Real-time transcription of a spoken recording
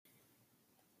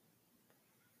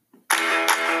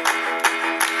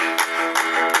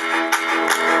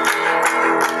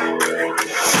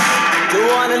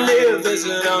is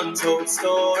an untold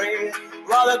story.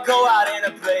 Rather go out in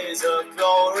a blaze of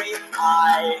glory.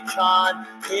 I can't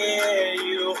hear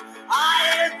you.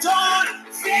 I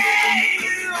don't fear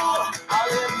you. I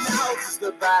live now 'cause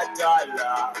the bad die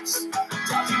last.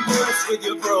 Dodging bullets with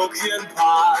your broken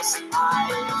past. I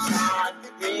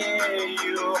can't hear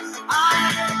you. I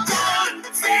don't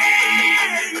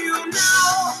fear you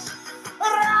now.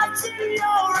 Right to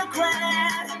your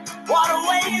regret. What a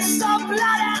waste of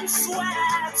blood and sweat.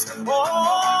 Oh,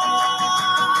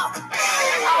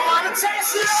 I wanna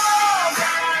taste love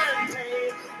and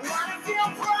pain. Wanna feel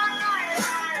pride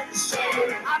and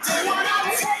shame. I don't wanna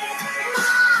take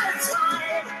my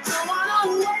time. Don't wanna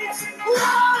waste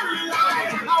one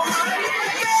life. I wanna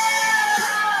live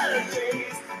better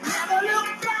days. Never look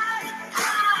back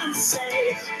and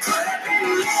say, could have been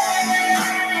me.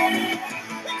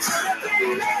 It could have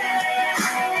been me.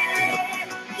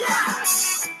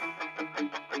 Yes.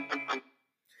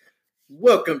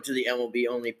 Welcome to the MLB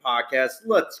Only Podcast.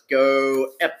 Let's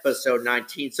go. Episode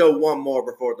 19. So one more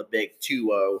before the big 2-0.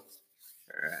 All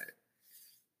right.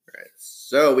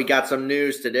 So we got some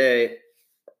news today.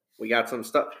 We got some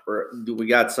stuff. We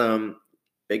got some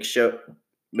big show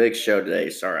today.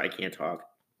 Sorry, I can't talk.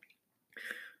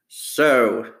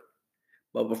 So,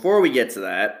 but before we get to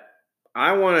that,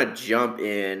 I want to jump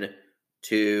in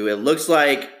to, it looks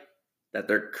like that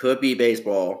there could be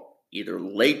baseball either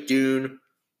late June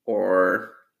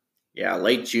or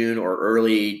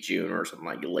early June or something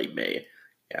like late May.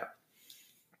 Yeah.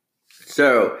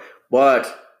 So,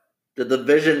 but the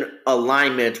division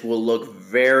alignment will look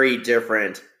very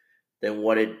different than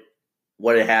what it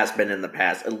has been in the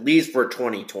past, at least for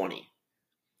 2020.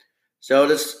 So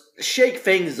to shake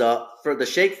things up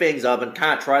and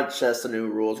kind of try to test the new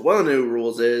rules. One of the new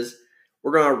rules is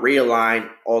we're going to realign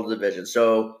all the divisions.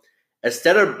 So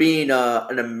instead of being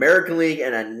an American League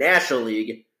and a National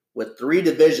League with 3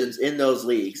 divisions in those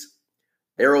leagues,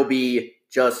 there will be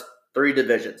just 3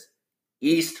 divisions: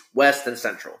 East, West, and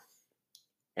Central.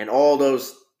 And all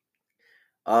those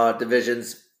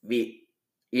divisions,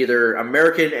 either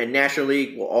American and National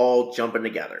League, will all jump in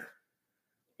together.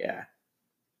 Yeah.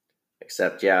 So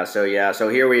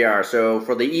here we are. So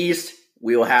for the East,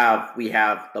 we have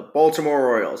the Baltimore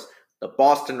Orioles, the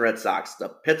Boston Red Sox, the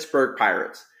Pittsburgh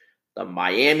Pirates, the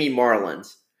Miami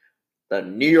Marlins, the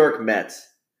New York Mets,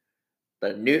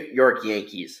 the New York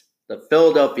Yankees, the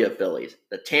Philadelphia Phillies,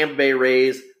 the Tampa Bay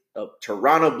Rays, the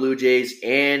Toronto Blue Jays,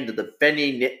 and the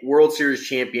defending World Series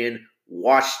champion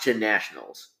Washington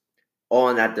Nationals, all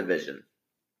in that division.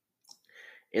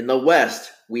 In the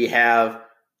West, we have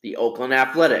the Oakland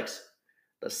Athletics,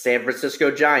 the San Francisco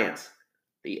Giants,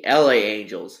 the LA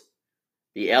Angels,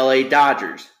 the LA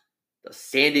Dodgers, the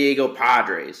San Diego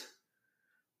Padres,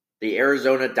 the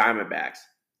Arizona Diamondbacks,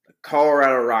 the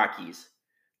Colorado Rockies,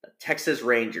 the Texas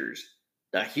Rangers,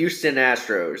 the Houston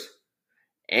Astros,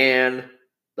 and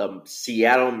the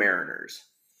Seattle Mariners.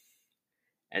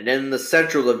 And then in the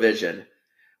Central Division,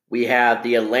 we have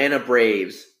the Atlanta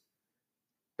Braves,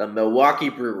 the Milwaukee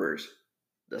Brewers,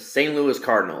 the St. Louis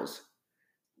Cardinals,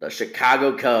 the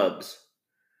Chicago Cubs,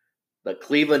 the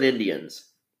Cleveland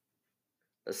Indians,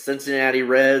 the Cincinnati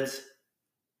Reds,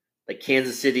 the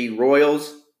Kansas City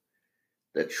Royals,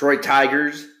 the Detroit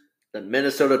Tigers, the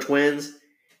Minnesota Twins,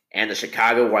 and the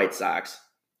Chicago White Sox.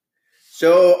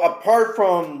 So apart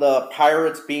from the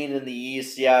Pirates being in the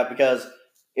East, because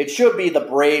it should be the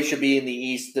Braves should be in the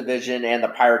East Division and the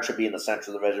Pirates should be in the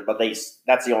Central Division, but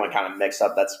that's the only kind of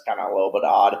mix-up that's kind of a little bit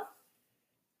odd.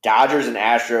 Dodgers and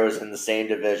Astros in the same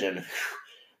division.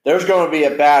 There's going to be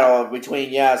a battle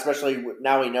between, especially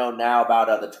now we know now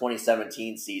about the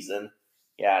 2017 season.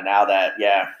 Now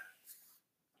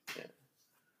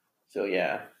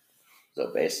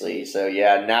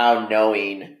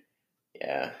knowing,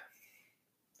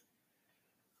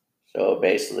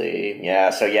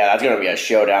 that's going to be a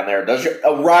showdown there.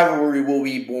 A rivalry will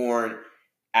be born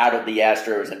out of the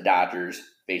Astros and Dodgers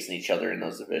facing each other in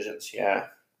those divisions.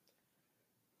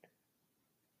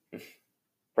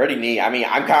 Pretty neat. I mean,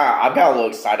 I'm kind of a little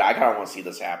excited. I kind of want to see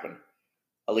this happen.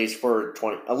 At least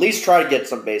try to get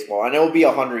some baseball. I know it'll be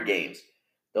 100 games.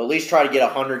 They'll at least try to get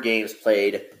 100 games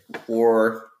played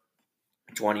for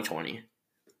 2020.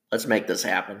 Let's make this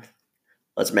happen.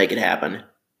 Let's make it happen.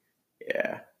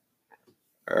 Yeah.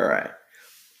 All right.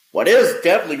 What is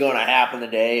definitely going to happen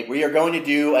today, we are going to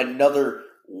do another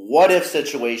what-if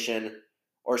situation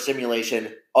or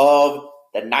simulation of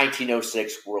the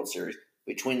 1906 World Series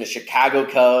between the Chicago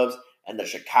Cubs and the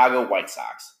Chicago White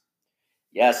Sox.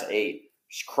 Yes, a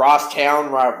crosstown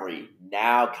rivalry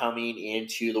now coming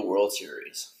into the World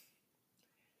Series.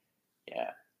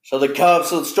 So the Cubs.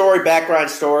 So the background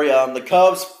story. The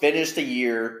Cubs finished the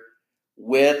year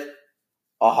with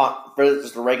for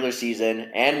the regular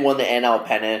season and won the NL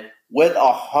pennant with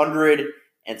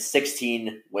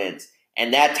 116 wins,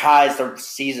 and that ties the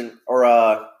season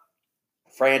or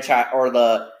franchise or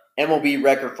the MLB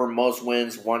record for most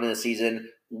wins won in a season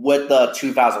with the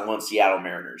 2001 Seattle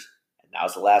Mariners. And that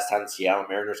was the last time the Seattle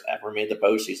Mariners ever made the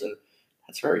postseason.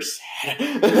 That's very sad.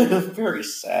 Very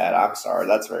sad. I'm sorry.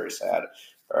 That's very sad.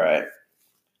 All right.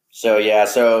 So, yeah.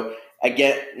 So,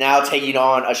 again, now taking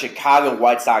on a Chicago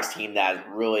White Sox team that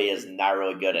really is not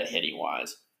really good at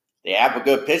hitting-wise. They have a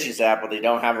good pitching staff, but they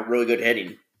don't have a really good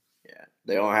hitting. Yeah.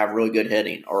 They don't have really good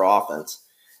hitting or offense.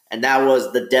 And that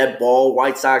was the dead ball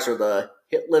White Sox, or the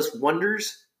hitless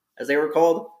wonders, as they were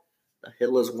called. The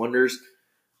hitless wonders.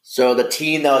 So the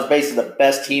team that was basically the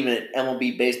best team in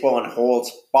MLB baseball and holds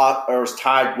spot or was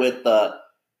tied with the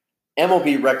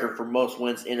MLB record for most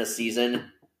wins in a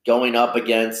season, going up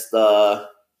against the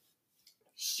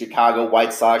Chicago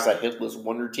White Sox, a hitless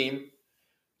wonder team.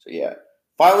 So yeah.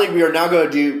 Finally, we are now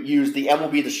going to use the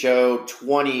MLB The Show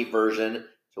 20 version.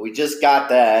 So we just got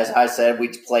that. As I said, we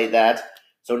played that.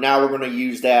 So now we're going to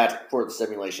use that for the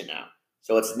simulation now.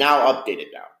 So it's now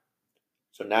updated now.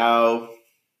 So now, let's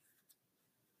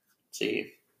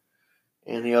see.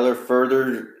 Any other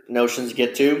further notions to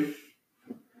get to?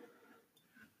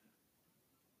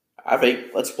 I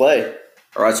think let's play.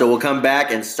 All right, so we'll come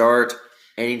back and start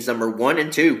innings number 1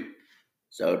 and 2.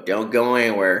 So don't go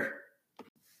anywhere.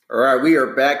 All right, we are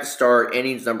back to start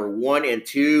innings number 1 and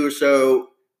 2. So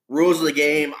rules of the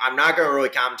game, I'm not going to really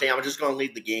commentate. I'm just going to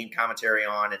leave the game commentary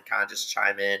on and kind of just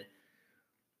chime in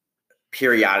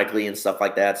periodically and stuff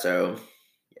like that. So,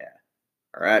 yeah.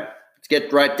 All right, let's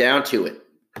get right down to it.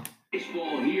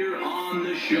 Baseball here on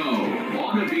the show.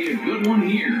 Ought to be a good one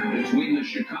here between the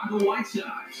Chicago White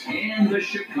Sox and the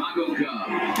Chicago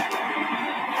Cubs.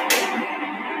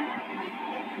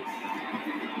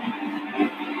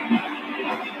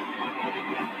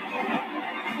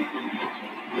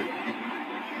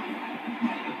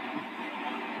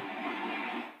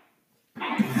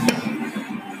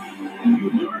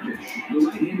 The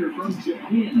right-hander from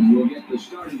Japan will get the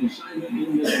starting assignment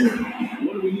in this one.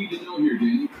 What do we need to know here,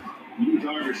 Danny? Yu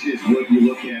Darvish is what you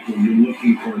look at when you're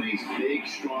looking for an ace. Big,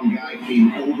 strong guy,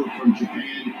 came over from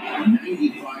Japan,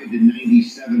 95 to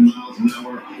 97 miles an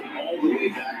hour, all the way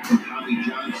back from Tommy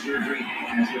John surgery.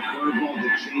 Has the curveball, the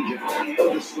changeup,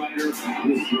 and the slider.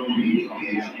 Will throw any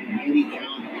pitch, any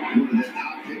count. One of the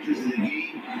top pitchers in the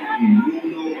game, and you'll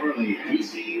know early.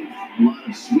 He's seen a lot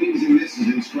of swings and misses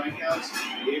and strikeouts.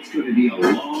 It's going to be a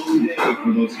long day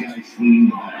for those guys swinging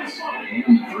the bats.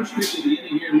 And the first pitch of the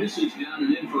inning here misses down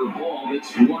and in for a ball.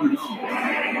 That's 1-0.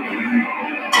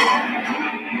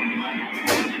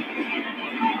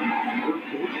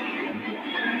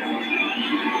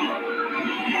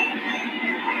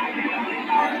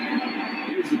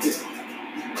 Here's the pitch.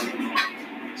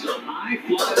 It's a high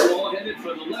fly ball headed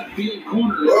for the left field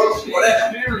corner.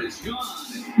 There it's gone.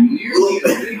 Nearly a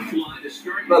big fly to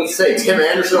start. I was about to say, Tim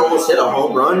Anderson almost hit a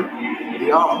home run. He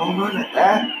got a home run at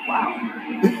that? Wow.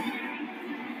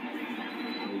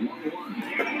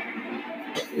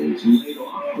 1-1. It's laid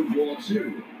off for ball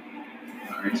 2.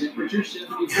 Our temperature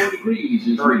 74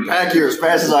 degrees. Hurry back here as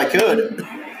fast as I could.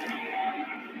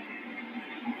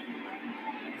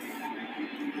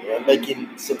 Yeah,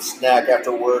 making some snack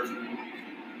after work.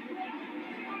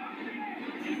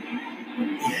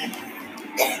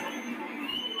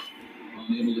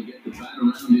 Unable to get the bat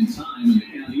around in time, and the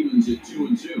count evens at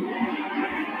 2-2.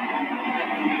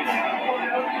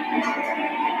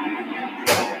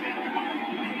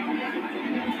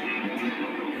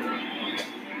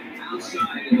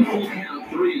 Outside in the full count,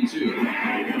 3-2.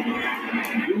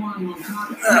 Yuan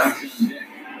Moncada is on deck.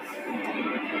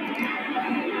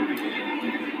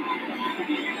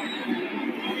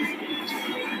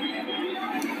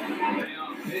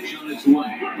 Payoff pitch on its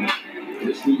way.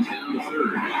 This one's down to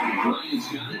third. Bryant's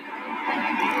got it.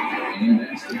 And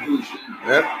that's the first down.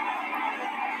 Yep.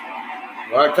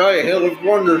 Well, I tell you, Hill of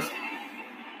Wonders.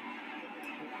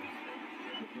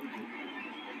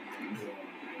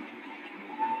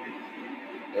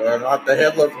 Not the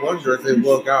headless wonders they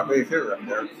look out me too right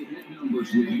there. Hit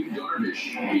numbers with Yu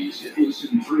Darvish. He's hitless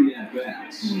in 3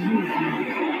 at-bats.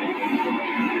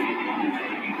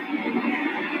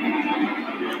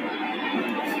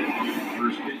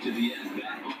 First pitch of the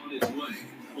at-bat on its way.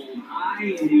 Pulled high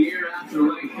in the air out to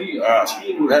right field.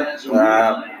 Hayward has a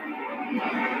run.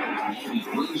 He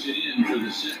brings it in for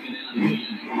the second out of the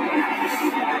inning.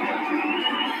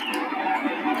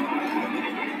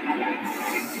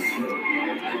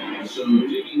 So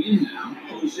digging in now,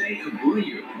 Jose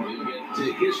Abreu will get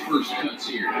to his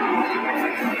here.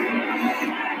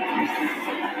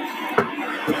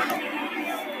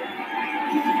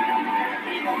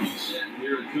 Set,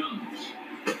 here it comes.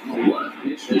 What a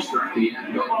pitch to start the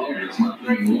at-bat there. It's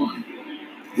 0-1.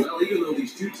 Well, even though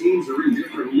these two teams are in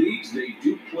different leagues, they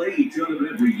do play each other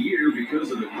every year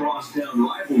because of the crosstown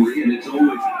rivalry, and it's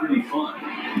always pretty fun.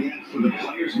 Yeah, for the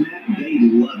players, Matt, they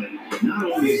love it. Not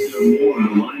only is there more on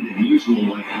the line than usual,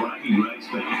 like bragging rights,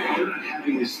 but they're not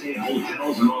having to stay at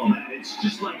hotels and all that. It's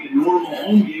just like a normal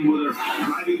home game where they're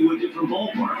driving to a different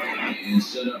ballpark. And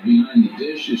set up behind the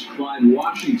dish is Clyde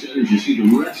Washington, as you see the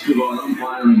rest of our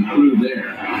umpiring crew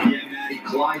there. Yeah, Matty,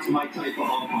 Clyde's my type of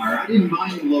umpire. I didn't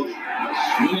mind the lotion.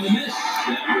 Swing and a miss.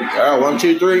 Yeah, 1,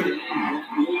 2, 3.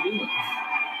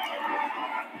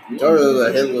 Those are the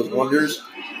hitless wonders.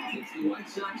 It's the White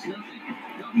Sox nothing.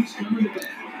 Cubbies coming to bat.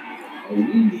 A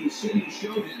windy city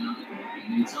showdown,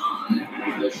 and it's on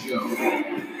the show.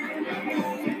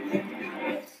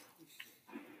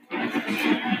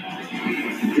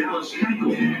 Dallas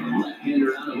Keuchel, a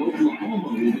left-hander out of Oklahoma,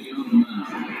 will be on the mound.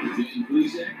 Dan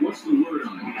Plesac, what's the word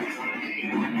on him?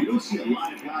 Hey, you don't see a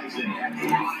lot of guys that have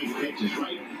 5 pitches,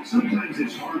 right? Sometimes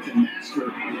it's hard to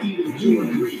master even 2 or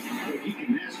 3. But if he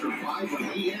can master 5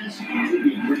 like he has, he'll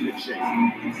be in pretty good shape.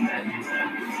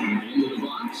 Into the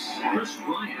box, Chris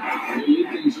Bryant will lead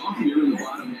things off here in the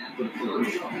bottom half of the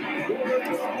first.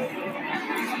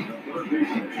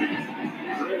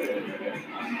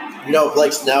 You know,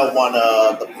 Blake Snell won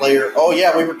the player. Oh,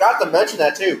 yeah, we forgot to mention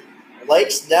that, too.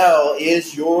 Blake Snell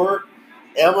is your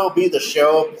MLB The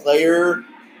Show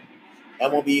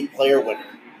MLB player winner.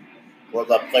 Or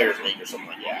the Players League or something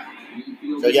like that.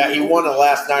 So, yeah, he won it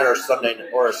last night or a Sunday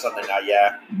night,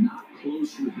 yeah. Not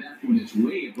close with that when it's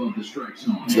way above the strike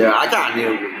zone. Yeah, I got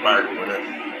knew he was required to win it.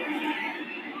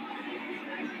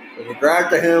 So, congrats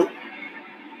to him.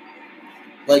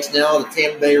 Blake Snell, the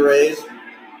Tampa Bay Rays. The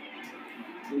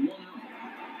 1-0.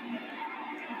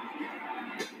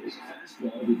 His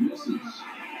fastball that misses.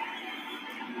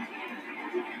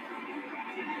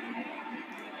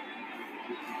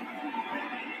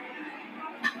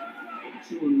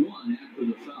 Two and 1 after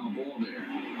the foul ball there.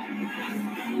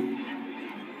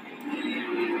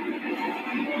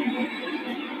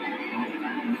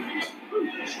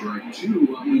 Strike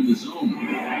 2 up in the zone.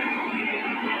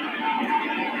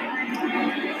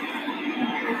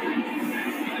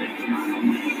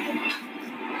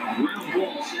 Ground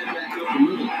ball set back up the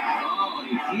middle. Oh,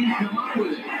 he can't come up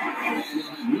with it. And he'll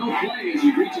have no play as he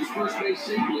reaches first base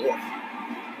safely.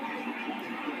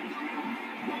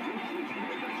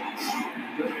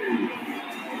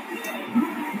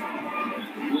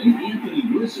 Late Anthony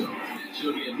Rizzo, and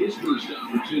so he had his first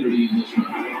opportunity in this one.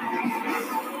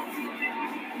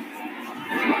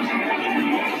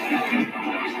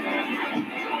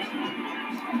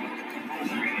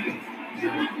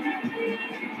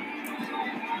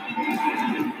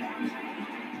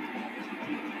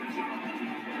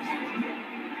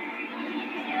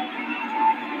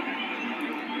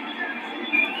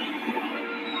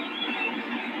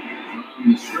 From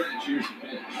the stretch, here's the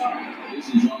pitch. This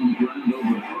is on the ground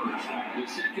over first. The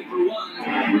second for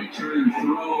 1. Return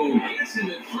throw. Gets him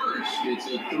at first. It's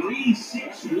a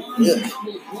 3-6-1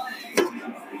 double play.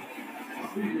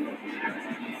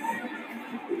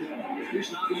 Here's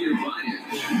Javier Baez.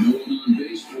 No one on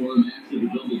base for him after the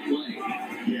double play.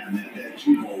 Yeah, Matt, that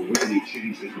 2-ball really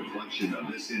changed the complexion of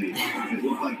this inning. It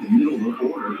looked like the middle of the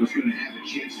order was going to have a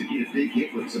chance to get a big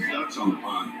hit with some ducks on the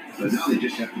pond. But now they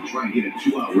just have to try and get a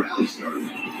 2-out rally started.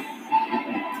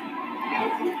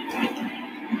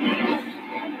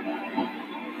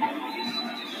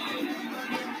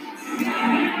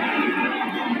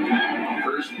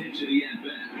 First pitch of the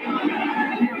at-bat.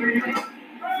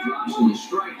 Drops in the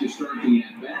strike to start the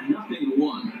at-bat.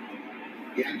 0-1.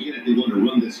 Yeah, I get it. They want to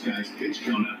run this guy's pitch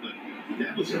count up, but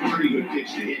that was a pretty good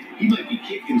pitch to hit. He might be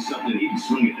kicking something. He can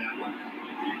swing it that way.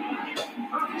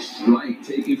 Strike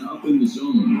taken up in the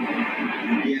zone.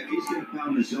 Yeah, if he's going to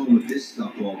pound the zone with this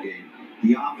stuff all game,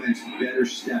 the offense better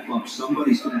step up.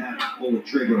 Somebody's going to have to pull the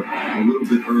trigger a little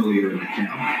bit earlier in the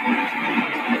count.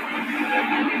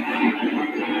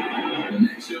 The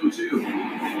next 0-2.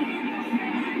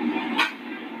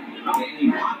 And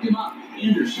he popped him up.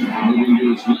 Anderson moving to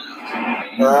his left.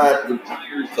 All right.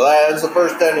 So that ends the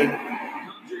first inning.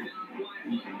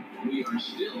 We are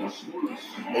still scoreless.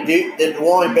 They did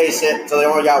one base hit, so they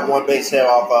only got one base hit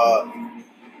off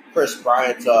Chris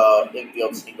Bryant's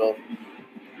infield single.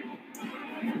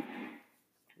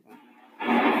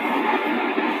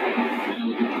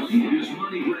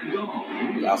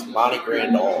 That's Monty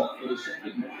Grandal.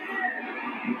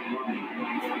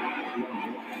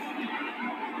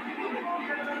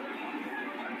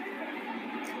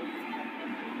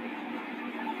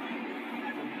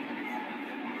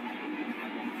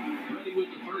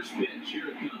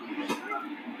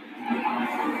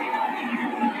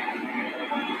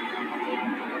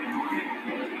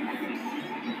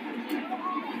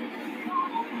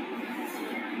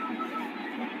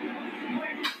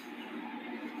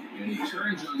 And he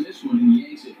turns on this one and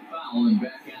yanks it foul and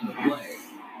back out of play.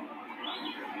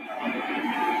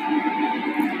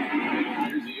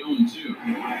 Here's the 0-2.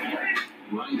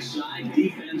 Right side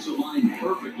defense aligned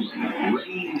perfectly.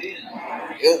 Reined in.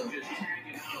 Just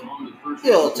tagging out on the first.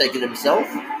 He'll take it himself.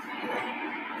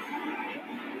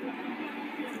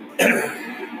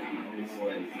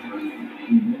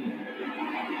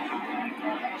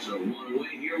 So one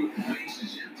away here with the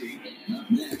bases empty. And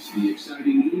up next, the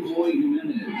exciting Eloy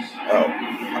Jimenez. Oh,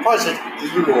 I thought it said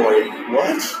Eloy.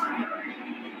 What?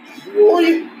 Eloy?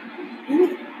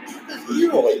 Who's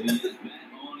Eloy?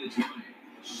 On its way.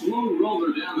 Slow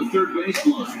roller down the third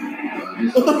baseline.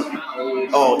 This one's foul.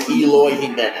 Oh, Eloy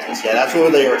Jimenez. Yeah, that's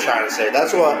what they were trying to say.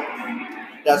 That's why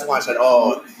I said,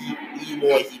 oh,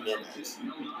 Eloy Jimenez.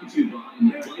 I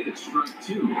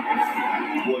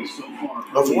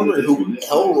was wondering who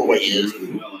Elroy is.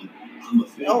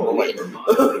 Elroy.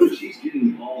 She's getting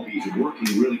the ball. He's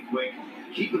working really quick,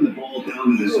 keeping the ball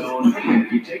down to the zone. And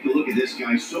if you take a look at this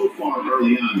guy so far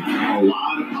early on, a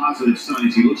lot of positive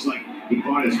signs. He looks like he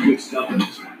brought his good stuff in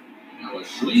this one.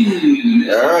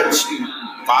 Alright,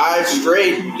 5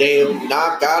 straight. They have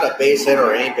not got a base hit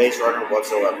or any base runner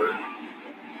whatsoever.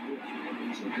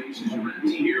 So bases are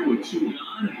empty here with 2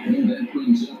 gone, and that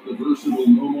brings up the versatile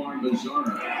Nomar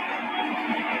Mazara.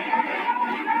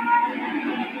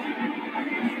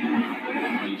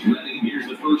 He's ready. Here's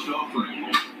the first offering.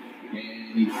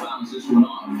 And he fouls this one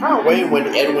off. How away when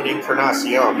Edwin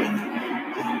Encarnacion.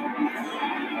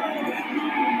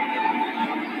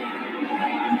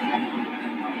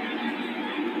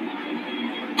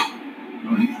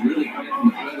 He's really getting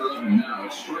the better of him now.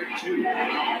 It's strike 2.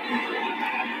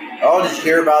 Oh, did you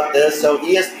hear about this? So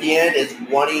ESPN is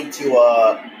wanting to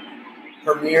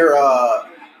premiere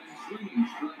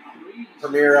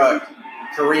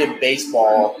Korean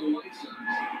baseball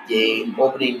game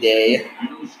opening day,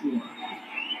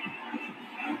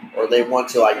 or they want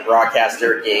to like broadcast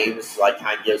their games, like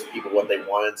kind of gives people what they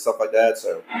want and stuff like that.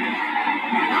 So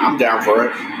I'm down for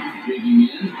it. Digging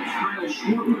in, Kyle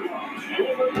Schwarber.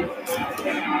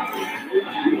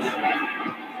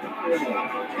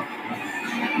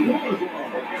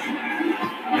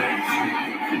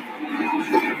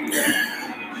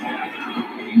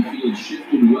 Infield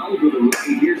shifting well to the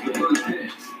right. Here's the first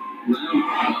pitch.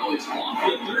 Round, it's off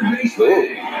the third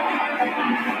baseman.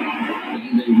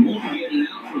 And they won't get it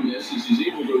out from this as he's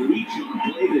able to reach on a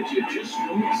play that you just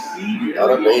don't see.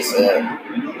 Not a base hit.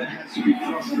 I know that has to be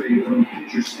frustrating from a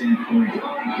pitcher standpoint.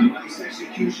 Nice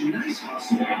execution, nice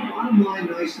hustle. Bottom line,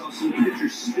 nice hustle.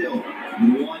 Pitcher's still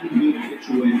one good pitch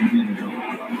away from getting it over.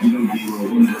 You know, D-Roll,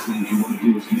 one of the things you want to do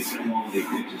is make quality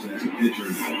pitches as a pitcher.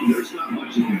 There's not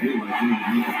much you can do. Like you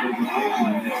make a perfect pitch,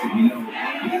 and the next thing you know,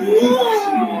 it's a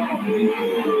single out the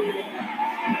infield.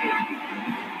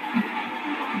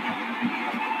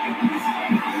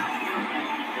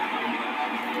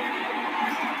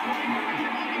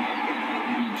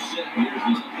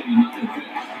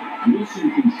 Wilson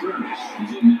Contreras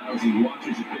is in now as he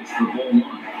watches a pitch for ball 1.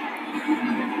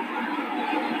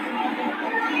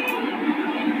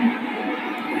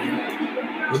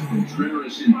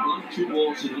 Contreras in front, 2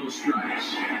 balls and no strikes.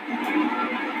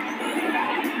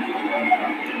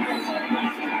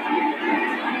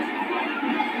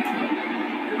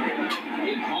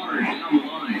 Hit hard down the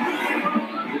line.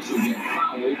 This will get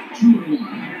fouled.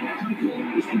 2-1.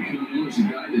 This become known as a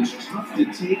guy that's tough to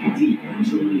take deep.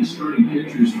 So many starting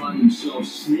pitchers find themselves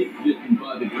snake bitten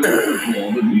by the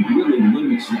curveball, but he really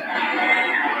limits that.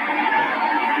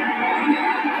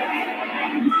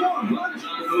 Runs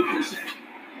on the move for second.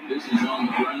 This is on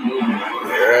the ground over the first.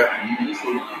 Yeah. And this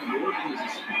alignment working as a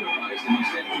sacrifice, and he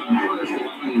steps on first,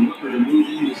 allowing the runner to move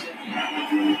into second.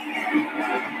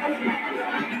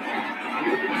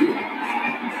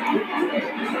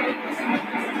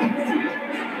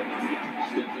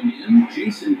 Stepping in,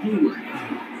 Jason Hayward.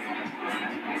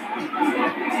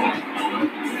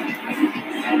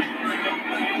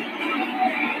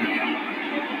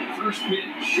 First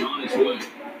pitch on its way.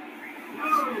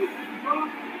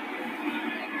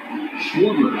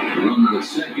 Schwarber runner at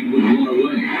second with 1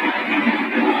 away.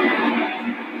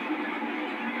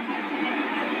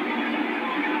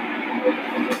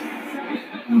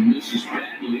 That one misses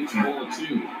badly. It's ball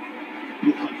 2.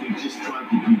 Looked like he just tried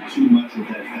to do too much with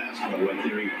that fastball right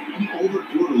there. He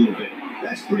overthrew it a little bit.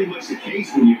 That's pretty much the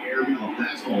case when you airmail a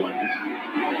fastball like that.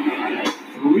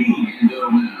 3-0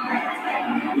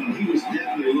 now. Well, he was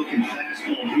definitely looking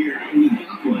fastball here, and he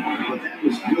got one. But that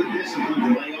was good discipline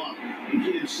to lay off and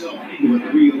himself into a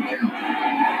 3-0 count.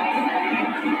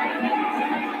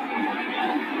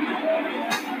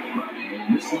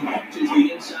 And this one catches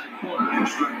the inside corner for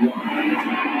strike one.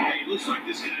 Hey, it looks like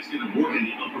this guy's going to work in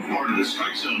the upper part of the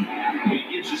strike zone. It'll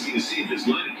be interesting to see if this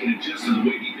lineup can adjust to the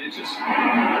way he pitches.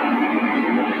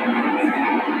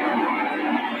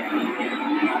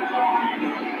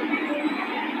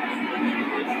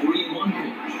 3-1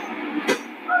 pitch.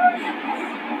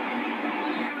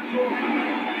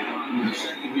 On to the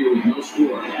second here with no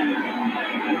score.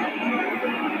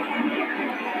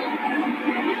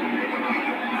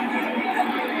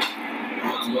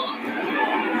 Fouled off.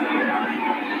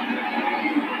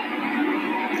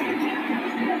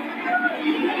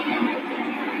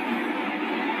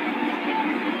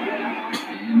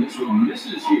 And this one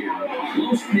misses here.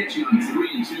 Close pitch on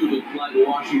 3-2, but Clyde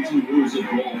Washington moves the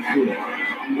ball through.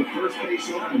 And the first base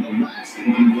runner, the last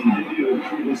thing he wanted to do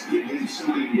was give him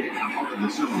something to hit in the heart of the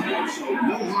zone. So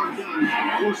no harm done,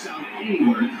 force out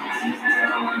anywhere now.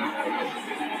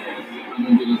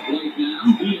 Coming to the plate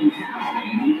now, Ian Cow,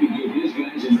 and he could give his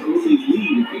guys an early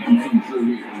lead if they can come through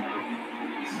here.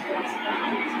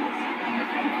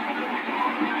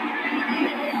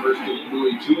 First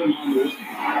delivery to him on the way.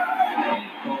 And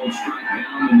called strike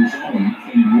down in the zone,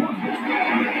 0-1.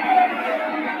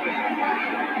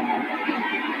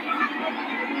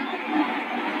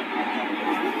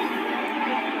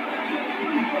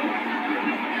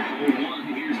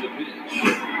 0-1, here's the pitch.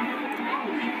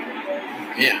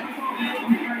 Yeah.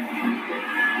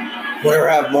 We'll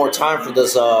have more time for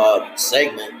this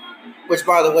segment, which,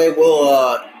 by the way,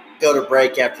 we'll go to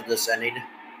break after this inning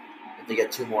if they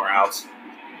get 2 more outs.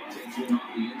 Takes one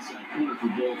off the inside corner for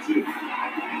ball 2.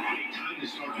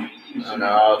 I don't know,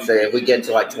 I'll say if we get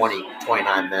to like 20,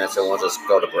 29 minutes, then we'll just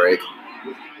go to break.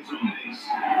 With guys on base.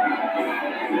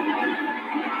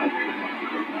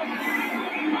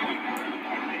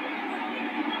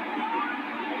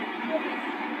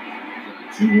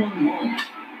 2-1 ball.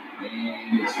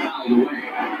 And it's fouled away.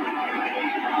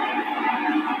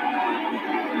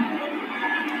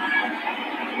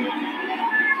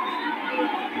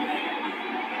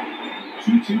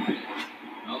 2-2 pitch.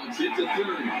 Oh, it's hit to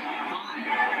third.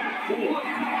 5, 4,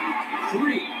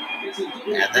 3. It's a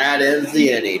double. And that ends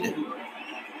the inning. Around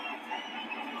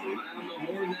the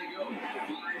horn they go.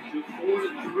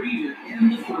 5-4-3 to end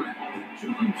the threat.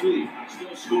 2 complete.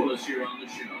 Still scoreless here on the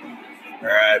show. All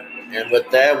right, and with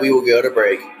that, we will go to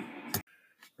break.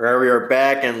 All right, we are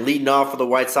back, and leading off for the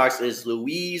White Sox is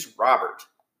Luis Robert.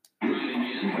 Riding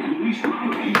in, Luis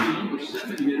Robert, he's the number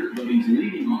 7 hitter, but he's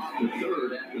leading off the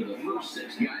third after the first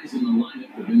 6 guys in the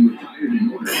lineup have been retired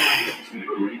in order. It's been a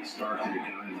great start to the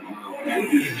guy in the mound.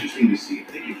 It'll be interesting to see if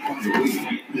they can find a way to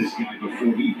get this guy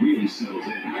before he really settles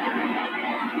in.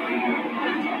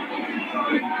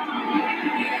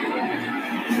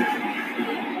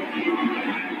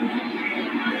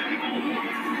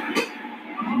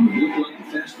 It looked like the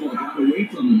fastball got away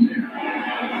from him there.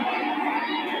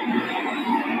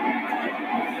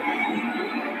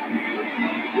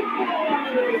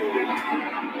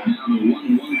 Now the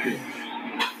 1-1 pitch.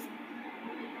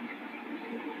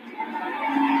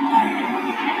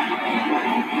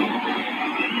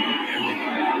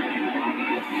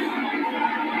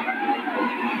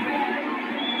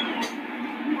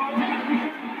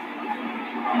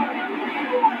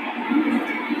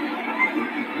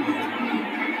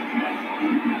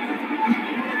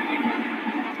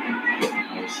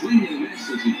 Swing and miss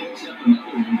as he picks up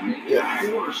another one.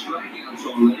 Making 4 strikeouts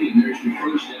already, and there's your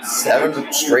first out.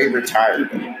 7 straight retired.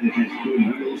 The guy that has good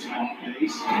wheels off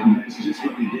base, and that's just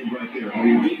what they did right there. When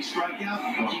you big strikeout,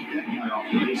 keep that guy off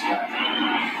the base path.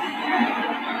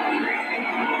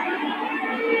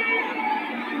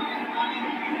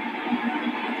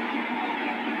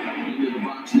 Into the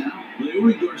box now,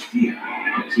 Leury Garcia,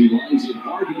 as he lines it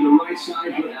hard to the right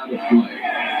side, but out of play.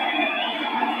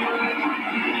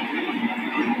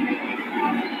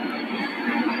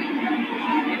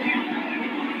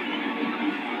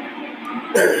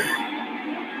 Oh,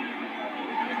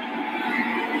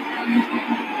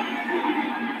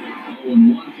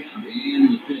 and 1 count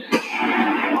and the pitch.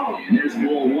 And there's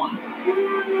ball 1.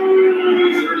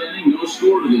 Third inning, no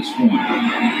score to this point.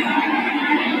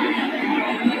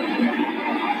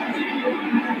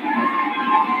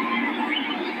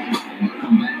 And they'll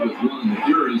come back with 1 in the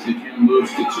third as the count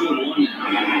moves to 2-1 now.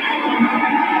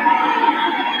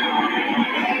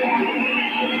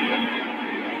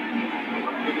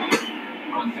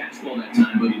 On fastball that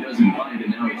time, but he doesn't find it.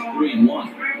 Now it's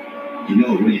 3-1. You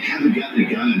know, when you haven't gotten a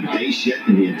guy on base yet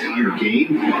in the entire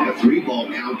game, a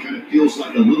 3-ball count kind of feels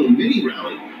like a little mini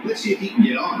rally. Let's see if he can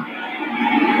get on.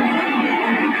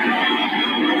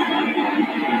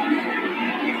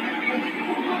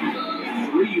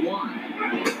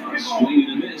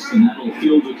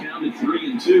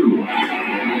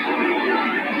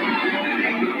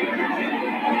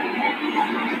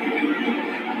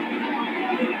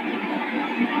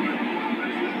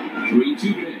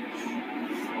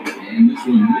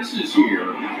 misses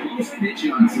here. Close pitch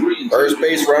on 3. First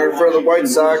base runner for the White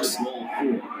Sox. They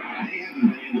haven't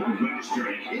been able to register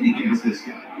a hit against this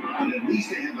guy, but at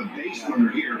least they have a base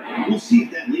runner here. We'll see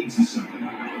if that leads to something.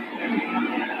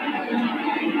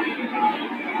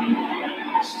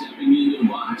 Stepping into the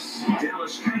box,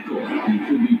 Dallas Keuchel. He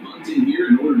could be bunting here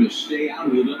in order to stay out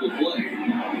of the double play.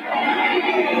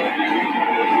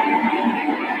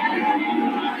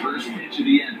 First pitch of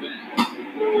the at-bat.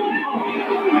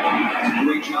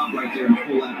 Great job right there to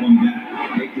pull that one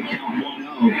back. Make the count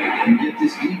 1-0 and get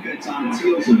this defense on its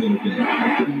heels a little bit.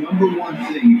 The number one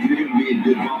thing, if you're going to be a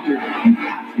good bunker, you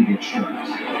have to get strikes.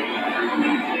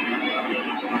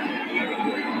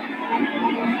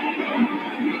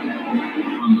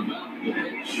 From the belt, the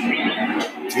pitch.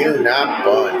 Do not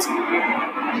bunt.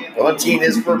 Bunting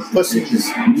is for pussies.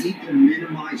 Need to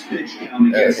minimize pitch count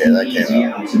against Okay, that easy came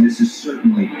out. outs, and this is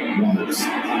certainly one of them.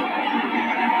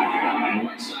 The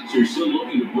White Sox are still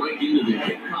looking to break into the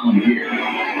hit column here.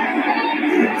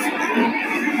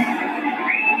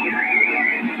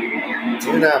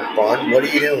 Do not bunt. What are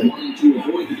you doing? Wanting to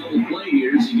avoid the double play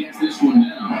here as he gets this one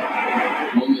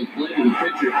down. Only play to the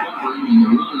pitcher covering, and the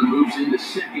runner moves into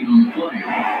second on the play.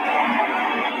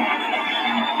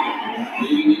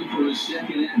 Digging in for his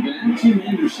second at-bat, Tim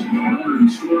Anderson, runner in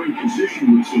scoring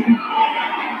position with Savannah.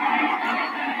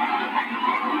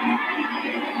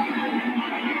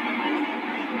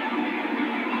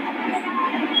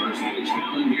 First pitch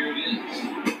coming, here it is.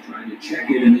 Trying to check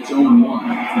it in its own one.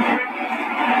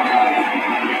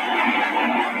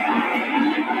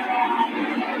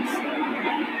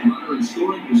 Runner in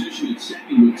scoring position at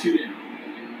second with 2 down.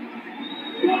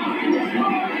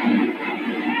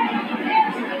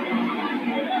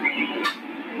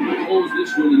 Pulls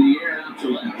this one in the air out to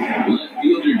left. Left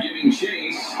fielder giving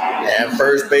chase. And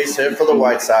first base hit for the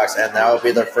White Sox, and that will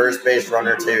be the first base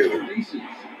runner too.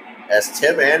 As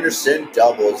Tim Anderson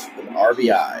doubles with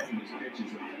RBI.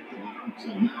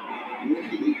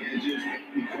 Working the edges,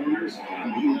 the corners,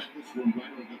 and he left this one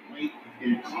right on the plate,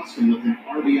 and it cost him with an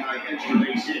RBI extra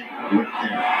base hit right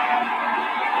there.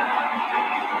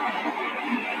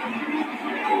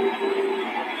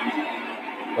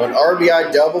 An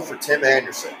RBI double for Tim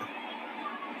Anderson.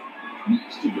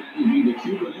 Next to bat will be the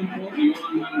Cuban import,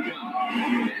 Yohan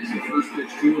Moncada. As the first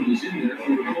pitch to him is in there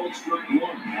for a called strike 1.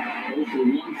 0 for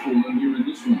 1 for him here in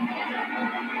this one.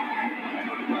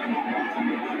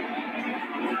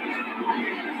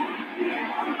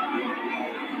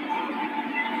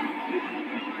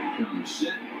 Counter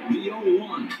set, the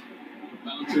 0-1.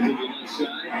 Bouncer to the left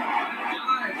side.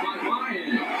 Dive by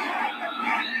Baez.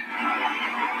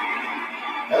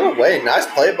 Oh, wait, nice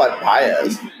play by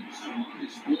Baez. On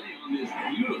display on this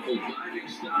beautiful diving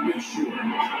stoppage short.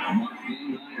 Mark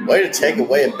Dane Way to take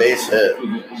away a base hit.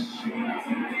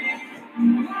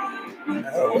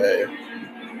 No way.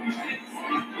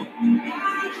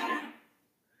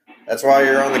 That's why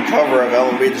you're on the cover of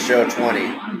LB The Show 20.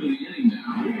 Bottom of the inning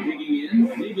now. Digging in,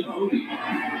 David Bodie.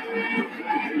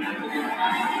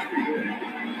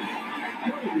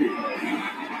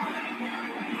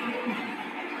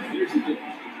 Here's the pitch.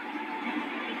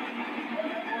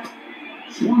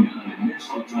 Swung on and missed.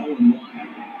 It's 0-1.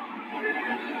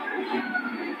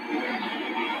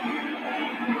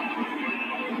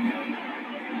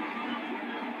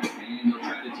 And they'll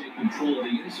try to take control of the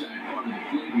inside part of the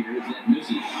plate here as that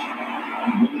misses.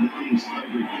 One of the things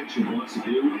every pitcher wants to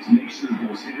do is make sure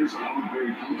those hitters aren't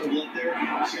very comfortable up there.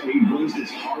 See how he runs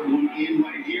this hard one in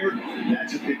right here?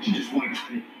 That's a pitch you just want to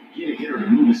try to get a hitter to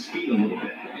move his feet a little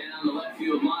bit. Down the left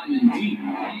field line and deep.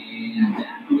 And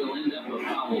that will end up a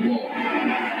foul ball.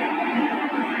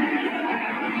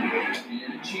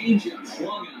 And a changeup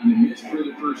swung on and missed for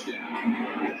the first down.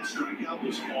 That strikeout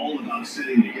was all about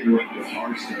setting the hitter up with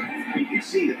hard stuff. You can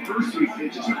see the first 3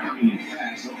 pitches are coming in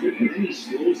fast, and then he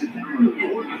slows it down on the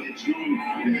 4th pitch, knowing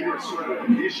the hitter is sort of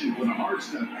conditioned for the hard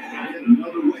stuff, and then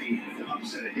another way to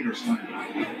upset a hitter's timing.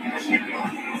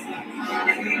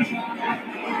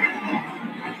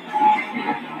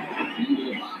 Into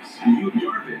the box, Yu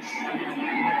Darvish.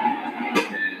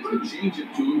 As the changeup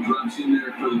to him drops in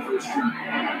there for the first strike.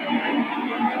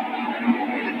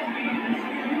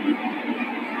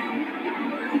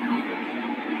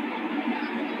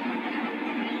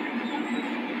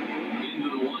 Into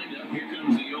the windup, here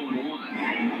comes the 0-1.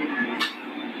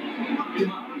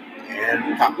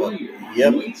 And pop up.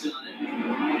 Yep. Waits on it.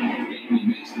 And he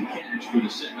makes the catch for the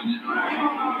second out.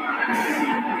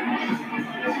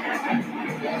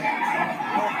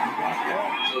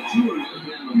 So 2 are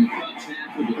down on the Cubs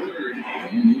half of the third,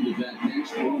 and into that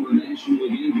next former National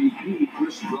League MVP,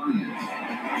 Chris Bryant.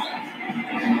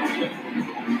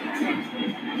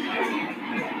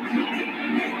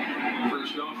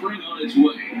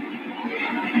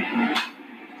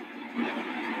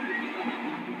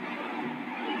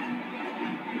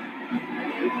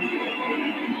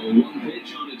 1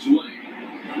 pitch on its way.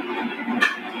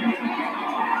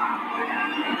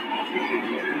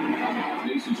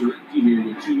 Bases are empty here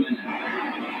with 2 men out.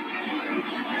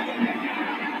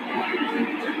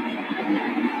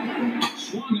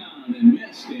 Swung on and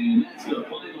missed, and that's the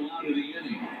final out of the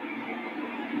inning.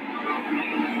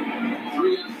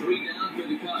 3 up, 3 down for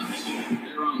the Cubs.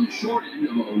 They're on the short end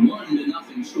of a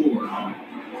 1-0 score.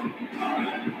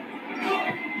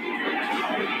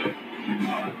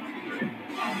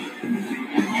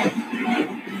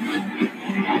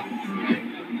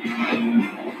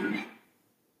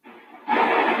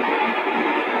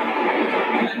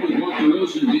 Back with Mark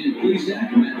DeRosa and Dan Plesac,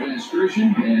 Matt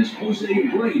Vasgersian, as Jose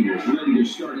Bray is ready to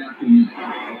start out the inning.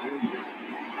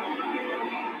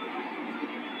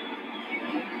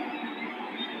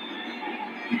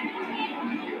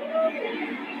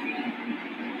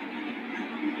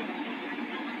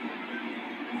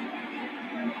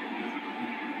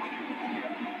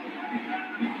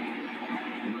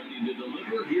 Ready to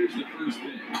deliver. Here's the first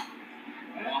pitch.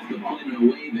 Off the plate and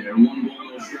away there. 1 ball,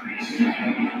 no strikes.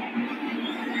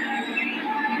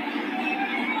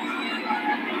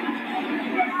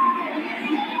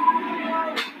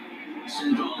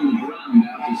 Sent on the ground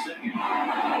out to second.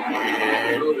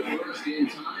 Throw to first in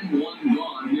time. 1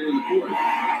 gone here in the 4th.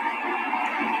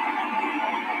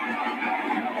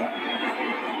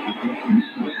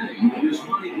 Now batting, here's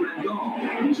Monty Grandal.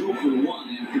 He's 0 for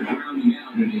 1 after grounding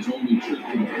out in his only trip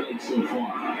to the plate so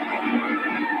far.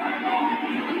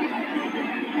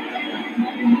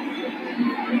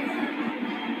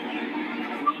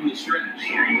 From the stretch.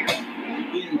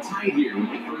 In tight here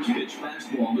with the first pitch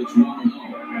fastball that's 1-0.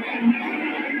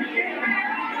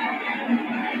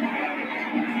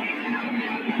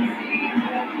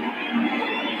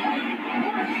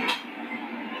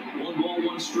 One ball,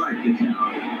 1 strike to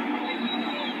count.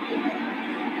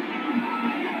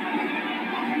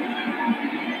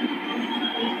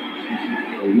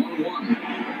 The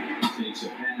 1-1 takes a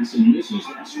pass and misses.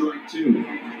 That's strike 2.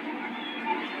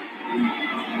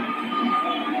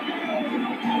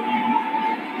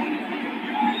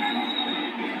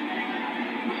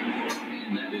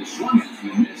 And that is swung at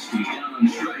and missed. He's down on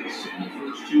strikes, and the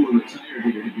first 2 are retired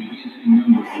here to begin inning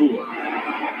number 4.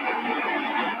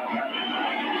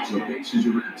 So bases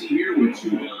are empty here with 2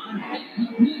 gone. And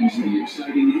up next, the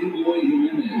exciting Eloy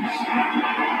Jimenez.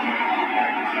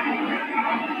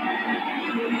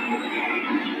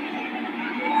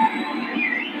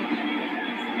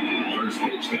 First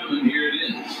pitch coming, here it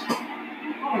is.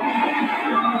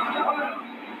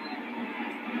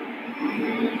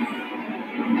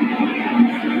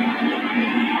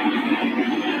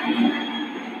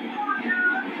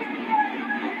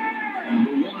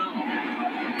 Number 1-0.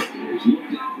 Here's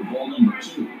looked at for ball number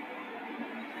 2.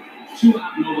 2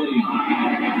 out, nobody on.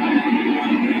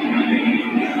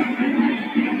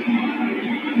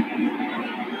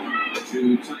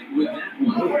 Too tight with that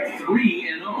one.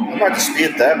 3-0. I'm about to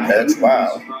dispute that pitch. Wow.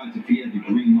 I'm surprised if he had the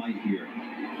green light here.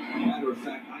 Matter of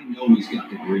fact, I know he's got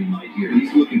the green light here.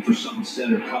 He's looking for something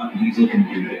set or cut, and he's looking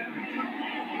to do damage.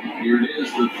 Here it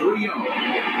is, the 3-0.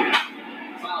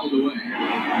 Fouled away.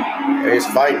 He's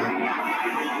fighting.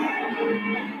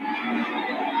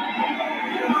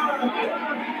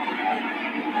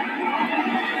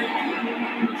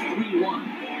 The 3-1.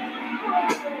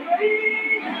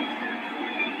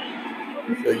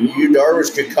 So Yu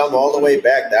Darvish could come all the way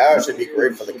back. That should be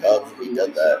great for the Cubs if he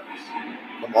did that.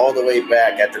 Come all the way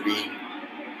back after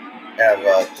have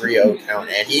a 3-0 count,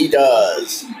 and he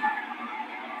does.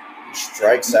 He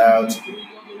strikes out.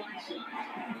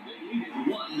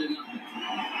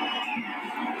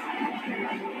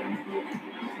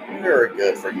 Very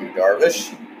good for Yu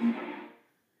Darvish.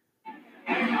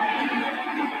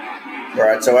 All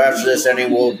right, so after this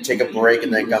inning, we'll take a break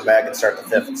and then come back and start the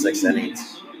 5th and 6th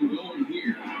innings.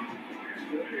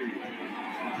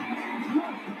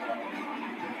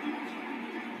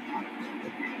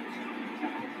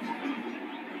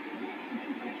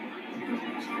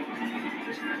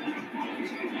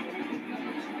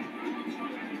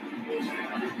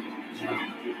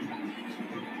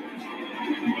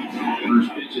 First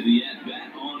pitch of the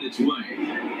at-bat on its way.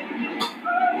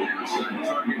 Outside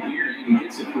target here, and he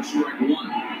hits it for strike 1.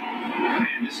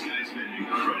 Man, this guy's been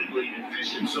incredibly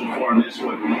efficient so far in this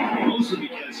one, mostly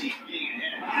because he's getting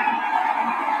ahead.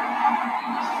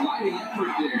 Sliding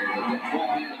effort there, but that ball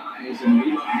had eyes and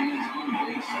leave up hands on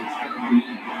base to start the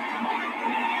inning.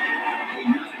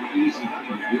 Not an easy thing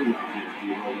to do out here, if you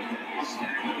will, with that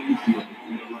stacked infield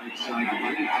to the right side. You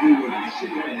get it through where the shit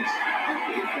is, have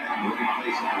to hit that in the right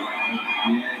place at the right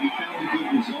time. Yeah, he found a good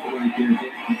result right there. The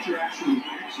pitcher actually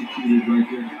executed right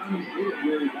there. Got him hit it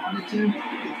where he wanted to. Good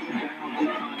battle, good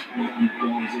contact.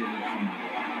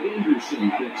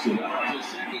 Anderson picks it up to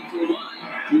second for line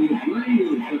to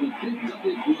Abreu for the big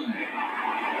double play.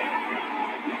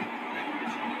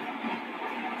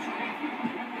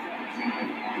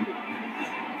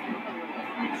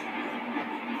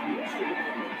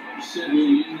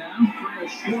 Settling in now, Kyle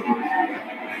Schwarber.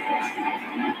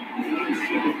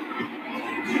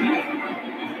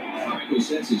 Michael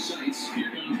sets his sights.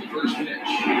 Here comes the first pitch.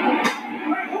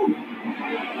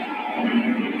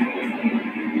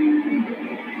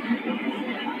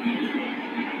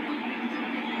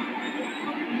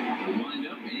 The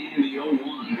windup and the 0-1.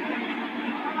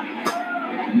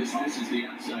 And this misses the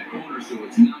outside corner, so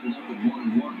it's knotted up at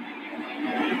 1-1.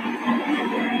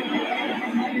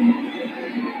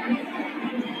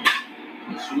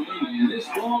 And this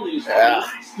ball is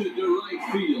blasted to right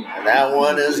field. And that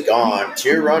one is gone.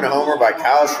 2-run homer by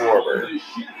Kyle Schwarber. To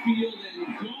Sheffield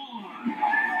and gone.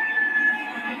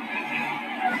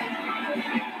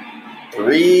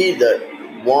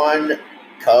 3-1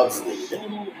 Cubs lead. Solo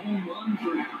home run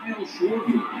for Kyle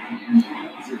Schwarber. And the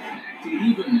Cubs are back to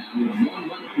even now with a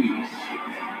 1-run apiece.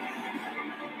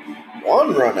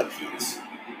 1 run apiece.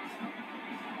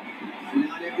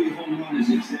 Not every home run is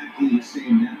exactly the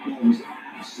same. That ball was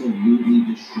absolutely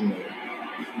destroyed.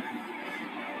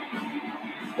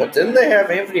 But didn't they have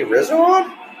Anthony Rizzo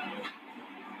on?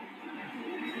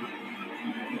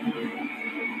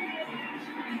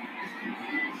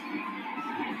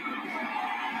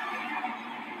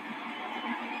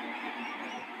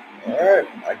 Alright,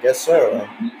 I guess so.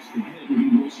 Next to hit will be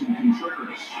Wilson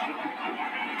Contreras.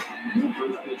 And the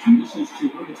first pitch misses to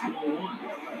him. It's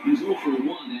 1-1. He's 0 for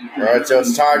 1 after. Alright, so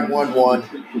it's tied 1-1.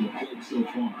 For the plate so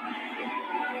far.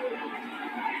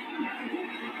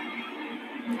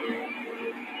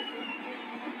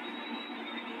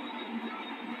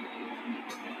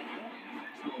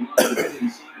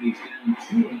 Inside, he's down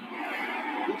 2-0.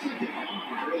 Looks like they found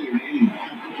him earlier in the inning.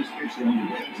 Put this pitch along the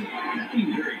defensive. Not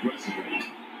being very aggressive right now.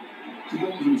 2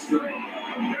 balls and a strike.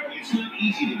 It's not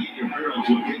easy to get your barrel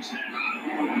to a pitch that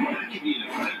high. That can be an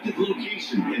effective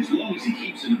location as long as he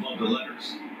keeps it above the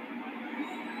letters.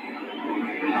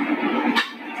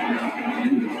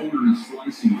 And the corner is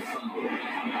slicing foul.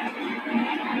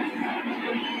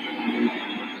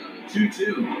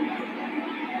 2-2.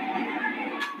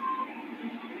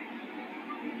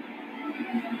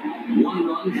 1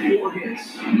 run, 4 hits.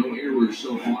 No errors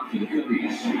so far for the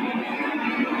Cubbies.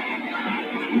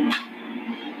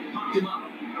 Popped him up.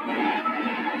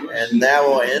 And that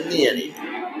will end the inning.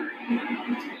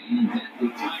 And that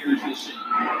retires the shot.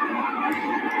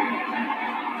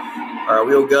 Alright,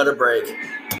 we'll go to break.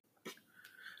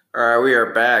 Alright, we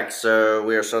are back. So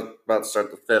we are about to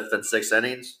start the 5th and 6th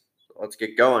innings. Let's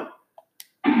get going.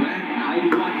 Back, Heidi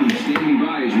Watkins standing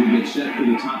by as we get set for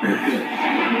the top of the 5th.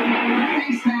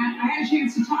 Thanks, Matt. I had a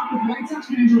chance to talk with White Sox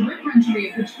manager Rick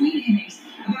Renteria between innings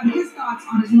about his thoughts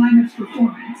on his lineup's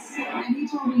performance. And he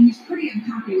told me he's pretty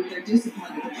unhappy with their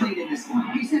discipline at the plate in this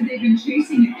one. He said they've been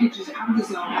chasing at pitches out of the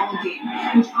zone all game,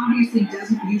 which obviously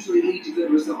doesn't usually lead to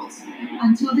good results.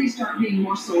 Until they start being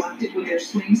more selective with their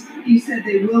swings, he said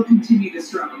they will continue to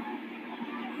struggle.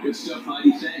 Good stuff,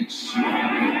 Heidi. Thanks.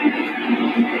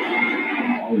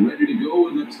 All ready to go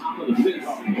in the top of the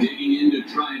 5th. Digging in to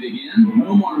try it again.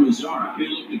 Omar Mazzara. He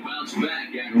looked to bounce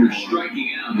back after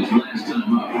striking out his last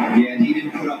time up. Yeah, and he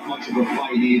didn't put up much of a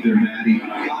fight either, Matty.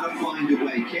 Gotta find a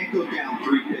way. Can't go down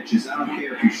 3 pitches. I don't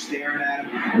care if you're staring at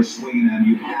him or swinging at him.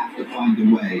 You have to find a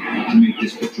way to make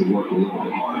this pitcher work a little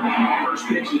bit harder. First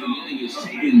pitch of the inning is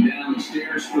taken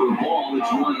downstairs for a ball. It's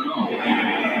 1-0.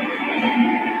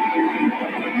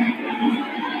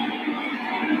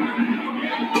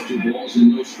 2 balls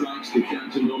and no strikes to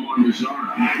count to Omar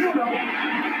Mazzara.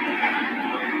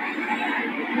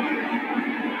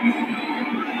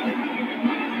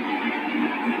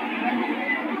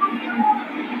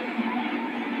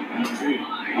 2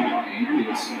 high, and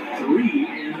it's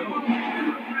 3-0.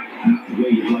 Not the way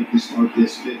you'd like to start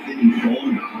this 5th inning,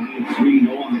 falling behind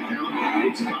 3-0 on the count.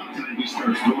 It's about time he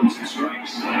starts throwing some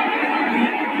strikes.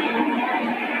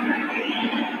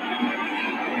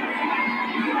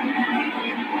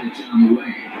 Pitch on the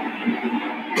way.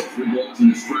 3 balls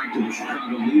and a strike to the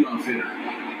Chicago leadoff hitter.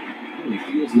 Really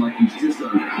feels like he's just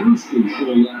on cruise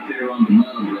control out there on the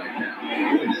mound right now.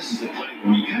 Boy, this is a fight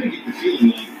where you kind of get the feeling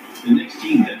like the next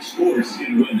team that scores is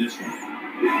going to win this one.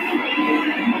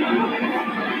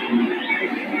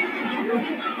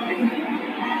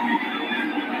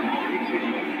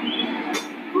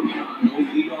 No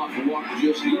leadoff walk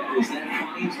just yet as that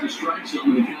finds the strike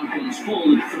zone and the count comes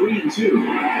full at 3-2.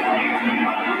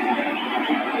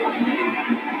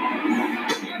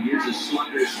 And here's a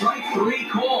slider, strike 3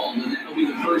 called, and that'll be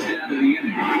the first out of the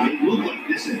inning. It looked like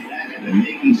this guess that had the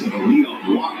makings of a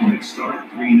leadoff walk when it started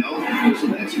 3-0. So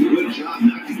that's a good job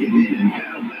not to give in and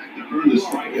battle back to earn the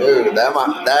strike. Dude, that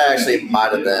actually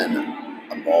might have been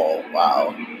a ball.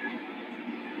 Wow.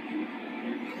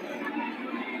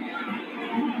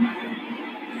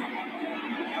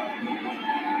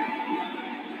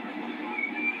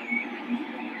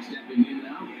 Stepping in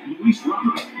now, Luis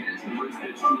Robert has the first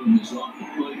pitch to him is off the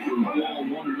plate for a ball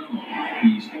 1-0.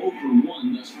 He's 0 for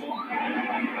 1 thus far.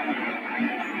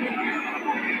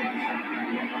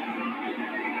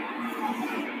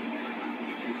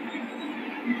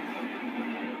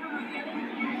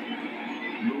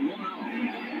 The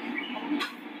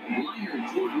 1-0. Liner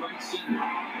toward right center.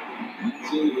 And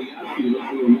that's into the outfield for a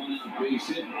 1-out base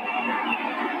hit.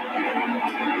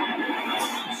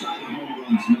 Outside of home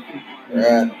runs, nothing.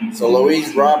 Alright, so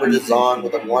Luis Roberts is on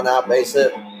with a 1-out base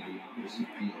hit. Talking about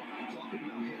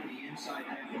hitting the inside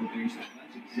half of the baseball,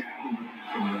 that's exactly what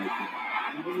happened right there.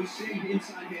 And when we say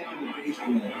inside half of the baseball,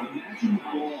 imagine the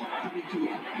ball coming to a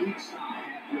complete stop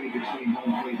halfway between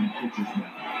home plate and pitcher's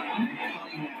mound, and then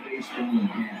cutting that baseball in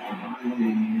half and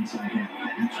highlighting the inside half.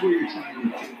 That's where you're trying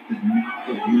to take the knob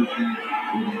of your bat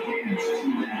with the hands to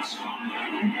that spot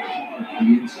and carve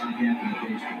the inside half of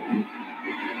the baseball with power.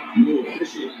 No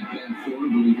official at bat for him,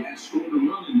 but he has scored a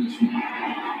run in this one.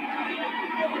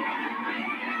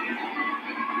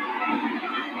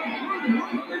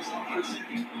 Runners off for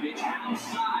second. Pitch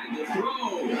outside the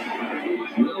throw.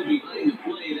 Well behind the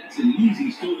play, that's an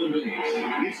easy stolen base.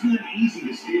 It's not easy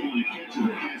to steal on a catcher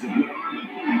that has a good arm,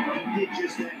 but he did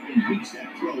just that and beats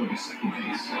that throw into second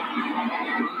base.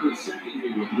 Runner at second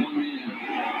here with 1 man out.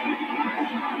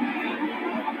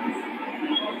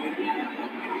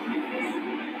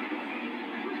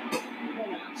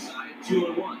 Outside,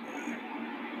 2-1.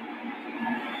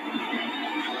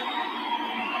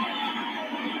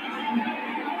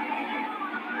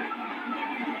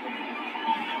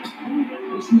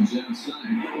 This one's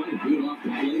outside, quite a bit off the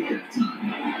plate that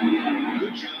time.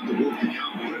 Good job to work the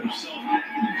count and put himself back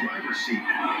in the driver's seat.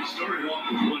 He started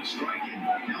off with 1 strike, and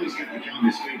now he's got the count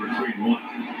his favorite 3-1.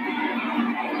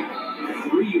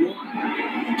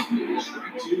 3-1.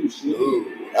 Strike 2, swing. Ooh.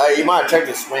 You might have checked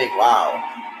the swing. Wow.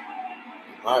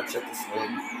 You might have checked the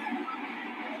swing.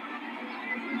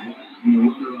 And the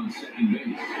runner on second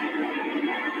base.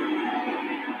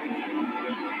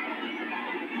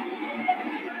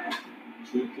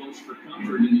 Too close for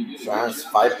comfort, and he did Trying to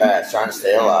fight back, trying to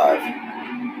stay alive.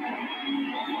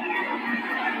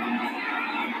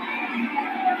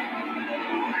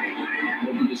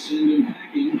 Hoping to send him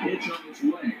packing, pitch on its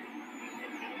way.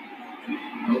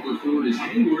 Over forward is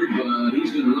Hayward, but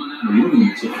he's going to run out of room.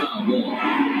 It's a foul ball.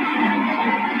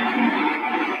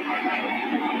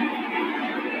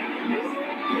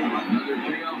 Another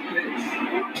payoff pitch.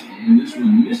 And this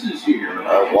one misses here.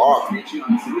 Walk. Pitch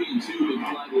on 3-2, but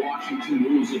Clyde Washington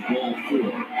rules it ball 4.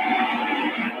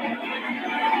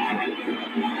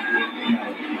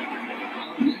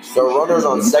 So runners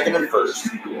on second and first.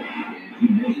 He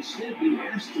may instead be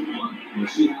asked to bunt. We'll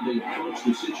see how they approach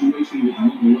the situation with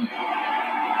 1 away.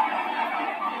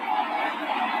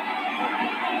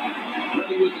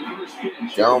 Ready with the first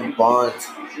pitch. Don't bunt.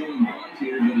 Showing bunt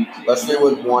here, but he takes Especially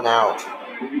with 1 out.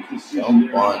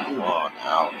 Don't bunt 1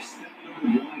 out.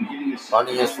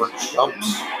 Bunting is for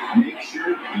chumps.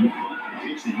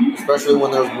 Especially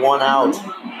when there's 1 out.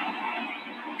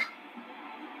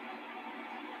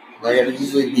 They gotta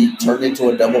usually be turned into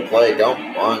a double play.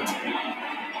 Don't bunt.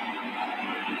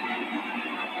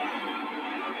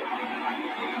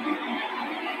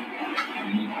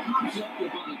 And he pops up the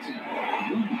bunt attempt.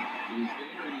 Boom is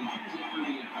there, and he has it for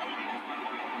the out.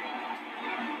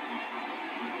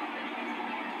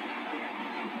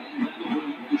 And that'll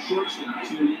bring up the shortstop,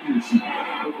 Tim Anderson,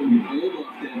 hoping to build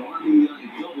off that RBI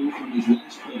double from his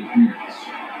last plate appearance.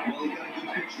 Well, he got a good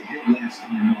pitch to hit last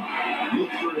time up.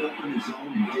 Look for it up in the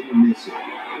zone and didn't miss it.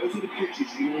 Those are the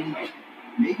pitches you only get.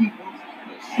 Maybe once.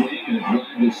 A swing and a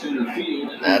drive to center field.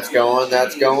 That's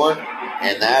going,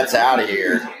 and that's out of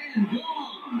here. And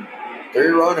gone.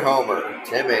 3-run homer,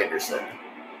 Tim Anderson.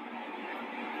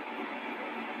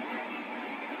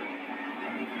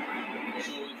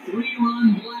 So a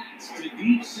 3-run blast to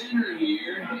deep center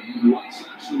here, and the White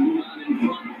Sox will move out in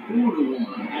front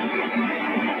 4-1.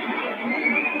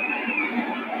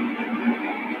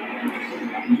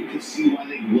 And you can see why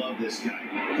they love this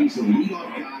guy. He's a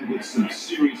leadoff guy with some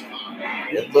serious power.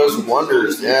 It does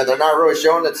wonders. Yeah, they're not really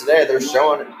showing it today. They're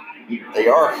showing it. They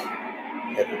are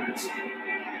hitters.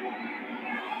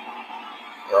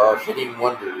 There are hitting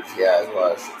wonders. Yeah, that's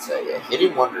what I should say. Yeah,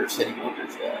 hitting wonders. Yeah.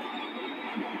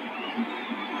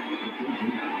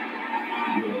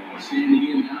 Standing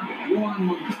in now, Juan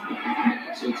Moncada.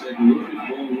 That's So take a look at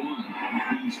ball one.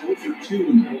 He's 0 for 2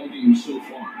 in the ball game so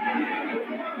far.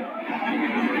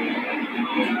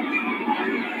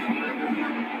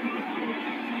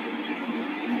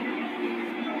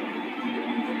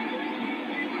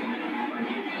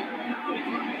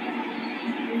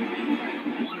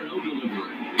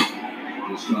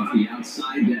 Just off the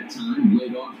outside that time,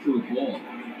 laid off for a ball.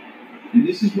 And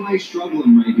this is why he's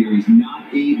struggling right here. He's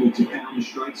not able to pound the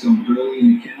strike zone early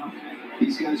in the count.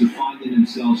 These guys are finding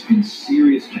themselves in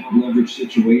serious count leverage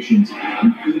situations,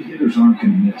 and good hitters aren't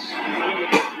going to miss.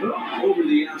 Over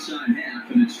the outside half,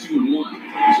 and it's 2-1.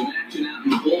 Some action out in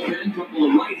the bullpen. Couple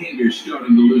of right-handers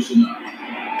starting to loosen up.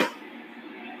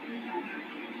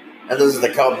 And this is the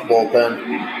Cubs bullpen.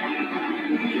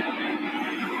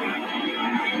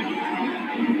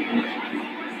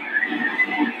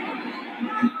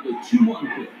 Now the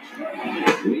 2-1 pitch.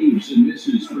 Waves and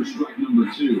misses for strike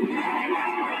number 2.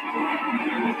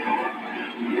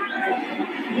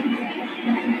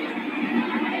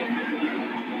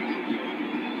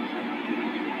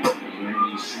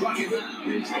 He struck him out.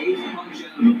 His 8th punch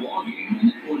out of the ballgame, and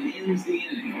that one ends the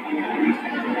inning.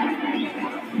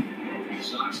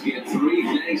 Sox get 3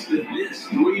 thanks to this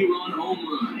 3-run home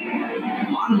run.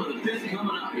 Bottom of the 5th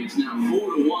coming up. It's now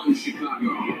 4-1 Chicago.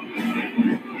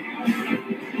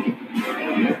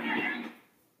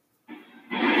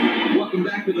 Welcome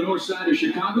back to the north side of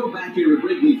Chicago. Back here at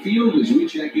Wrigley Field as we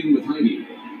check in with Heidi.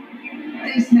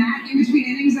 Thanks, Matt. In between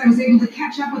innings, I was able to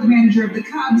catch up with the manager of the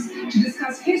Cubs to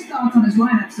discuss his thoughts on his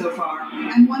lineup so far.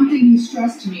 And one thing he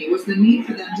stressed to me was the need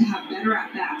for them to have better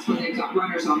at-bats when they've got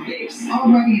runners on base.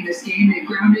 Already in this game, they've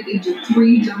grounded into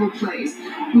 3 double plays,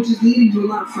 which is leading to a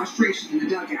lot of frustration in the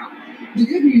dugout. The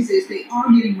good news is they are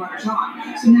getting runners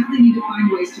on, so now they need to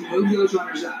find ways to move those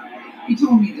runners up. He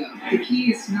told me, though, the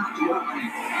key is not to dwell on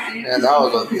it. Yeah, that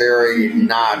was a very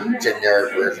not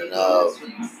generic version of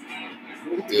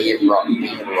Dean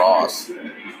Ross.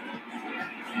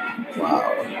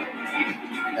 Wow.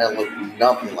 That looked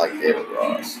nothing like David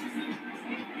Ross.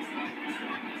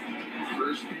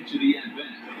 First pitch of the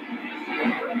at-bat.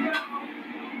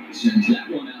 Sends that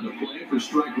one out of play for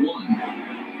strike 1.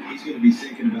 He's going to be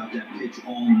thinking about that pitch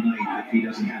all night if he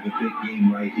doesn't have a big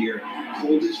game right here.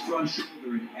 Pulled his front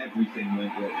shoulder and everything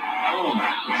went with it. Oh,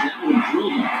 ouch, that one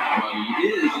drilled him. But he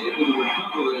is able to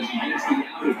recover as he gets the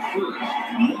out at first.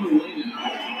 1 away now.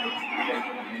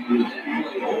 And with that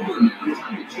play over now,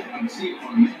 time to check and see if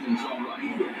our man is all right.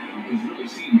 He's really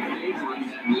seen favor in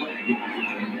that leg.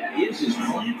 And that is his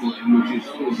plant leg, which is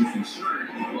always a concern.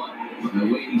 But with the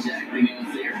way he's acting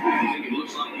out there, I think it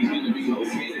looks like he's going to be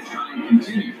okay to try and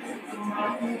continue.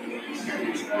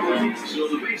 So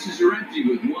the bases are empty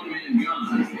with 1 man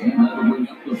gone. And that'll bring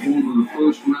up the former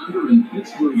first rounder and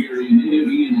Pittsburgh area native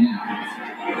Ian Happ.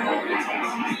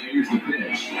 Now here's the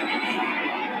pitch.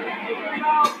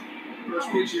 First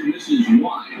pitch here misses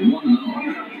wide, 1-0.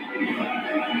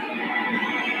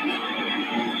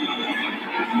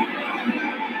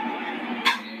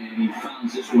 And he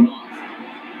fouls this one off.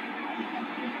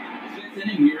 5th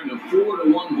inning here in a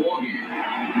 4-1 ball game.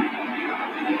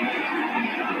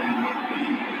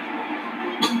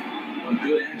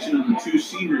 Good action on the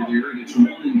 2-seamer there, and it's 1-2.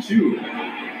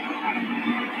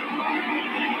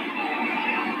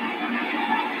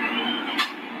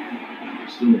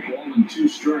 Still a ball and 2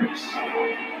 strikes.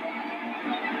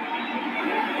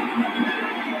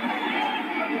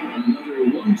 Another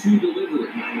 1-2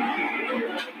 delivery.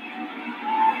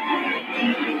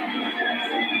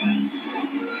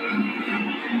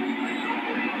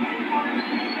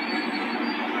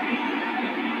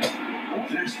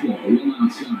 Fastball well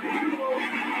outside.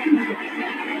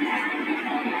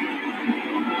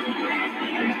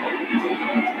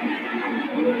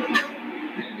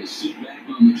 Had to sit back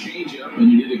on the changeup, and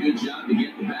he did a good job to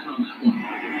get the bat on that one.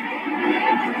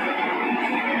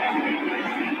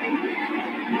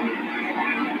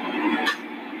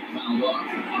 Fouled off.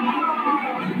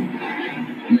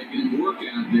 Making him work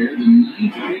out there. The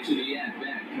 9th pitch of the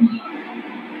at-bat coming up.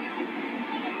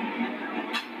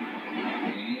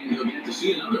 He'll get to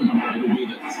see another one. It'll be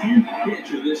the 10th pitch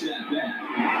of this at-bat.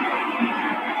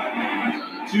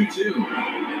 2-2.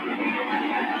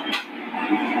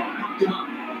 Popped him up.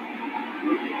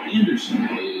 Anderson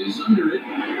is under it.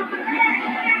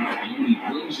 And he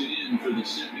brings it in for the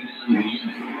 2nd out of the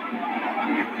inning.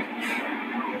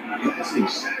 That's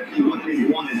exactly what they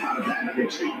wanted out of that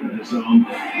pitch in the zone.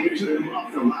 They took him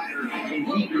up the ladder, and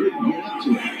he couldn't get up to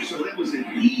it. So that was an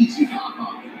easy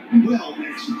pop-up. Well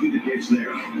executed pitch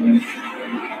there.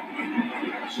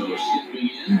 So stepping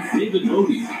in, David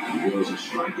Bodie was a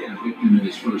strikeout victim in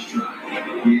his first try.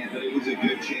 Yeah, but it was a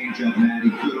good change-up, Matty.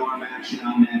 Good arm action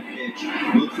on that pitch.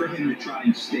 Look for for him to try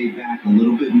and stay back a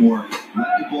little bit more, let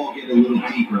the ball get a little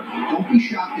deeper. Don't be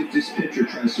shocked if this pitcher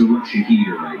tries to rush a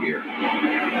heater right here.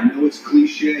 I know it's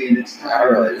cliche and it's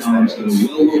tired at times, but a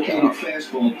well-located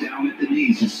fastball down at the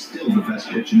knees is still the best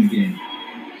pitch in the game.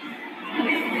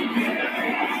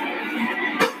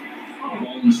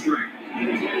 Ball and strike.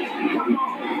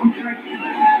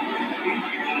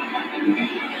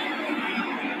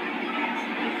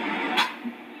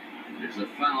 There's a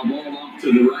foul ball off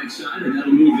to the right side, and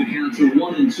that'll move the count to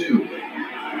 1-2.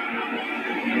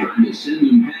 Trying to send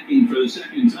him packing for the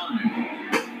second time.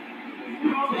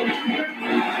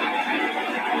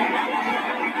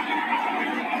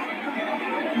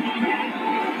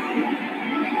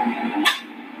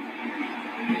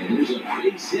 And there's a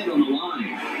base hit on the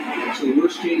line. So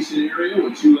worst case scenario, a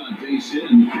 2-out base hit,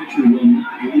 and the pitcher will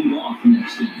not lead off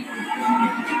next inning.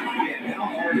 Yeah, and how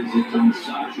hard is it to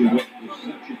massage your way with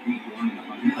such a deep lineup?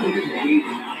 I mean, look at the 8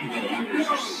 and 9 players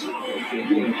are so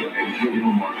good.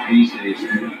 These days,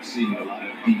 you're not seeing a lot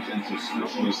of defensive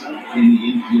specialists in the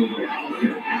infield or out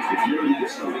there. If you're in that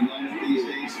starting lineup these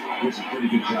days, it's a pretty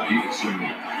good job you can swing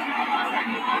with.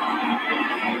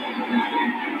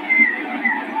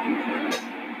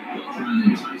 They'll try and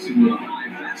entice him with a high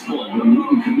fastball, but he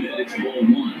wouldn't commit. It's ball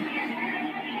 1.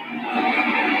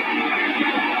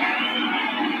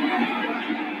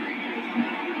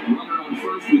 Runner on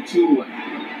first with 2 away.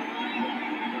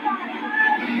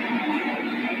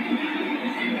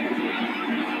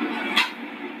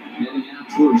 Heading out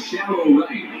towards shallow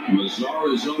right.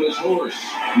 Mazzara is on his horse.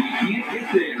 He can't get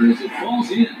there as it falls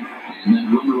in. And that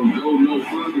runner will go no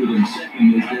further than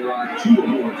second as there are 2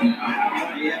 aboard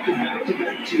now. Yeah,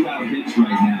 back-to-back 2-out hits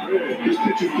right now. This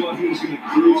pitcher thought he was going to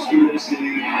cruise through this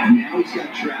inning, and now he's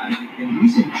got trapped, and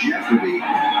he's in jeopardy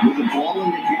with a ball in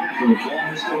the gap or a ball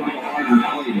missed over the harder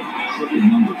plate. A crooked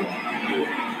number going on the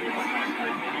board.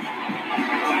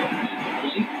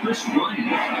 Chris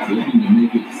Bryant looking to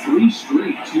make it 3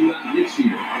 straight 2-out hits here.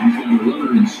 He's got a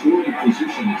runner in scoring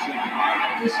position at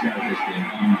second. This guy has been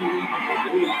unbelievable.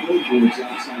 There were billboards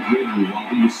outside Wrigley while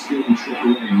he was still in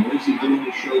AAA. And what is he doing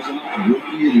that shows up?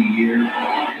 Rookie of the Year,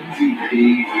 MVP,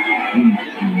 and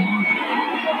getting on.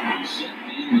 Set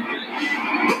and the pitch.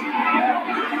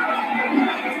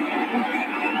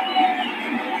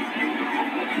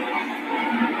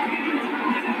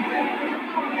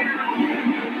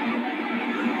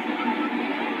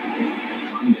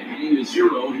 Trying to hang a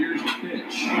 0. Here's the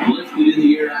pitch. Lifted in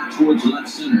the air out towards left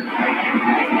center.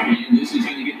 And this is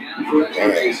going to get down for extra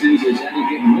bases as that will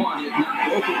get 1, if not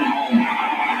both of them home.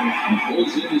 He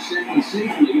pulls into second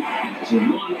safely as a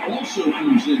run also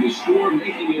comes in to score,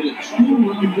 making it a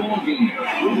 2-run ball game. I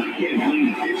can't blame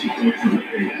the pitching coach for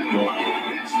making that ball.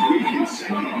 That's 3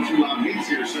 consecutive 2-out hits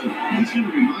here, so he's going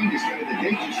to remind this guy that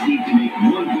they just need to make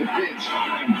 1 good pitch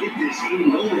and get this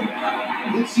inning over.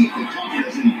 Let's see if the talk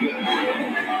does any good.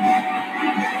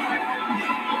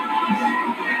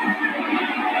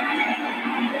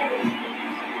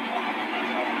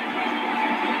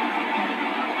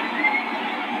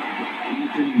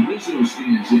 Rizzo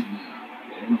stands in now.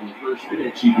 And on the first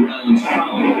pitch, he grounds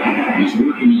foul. He's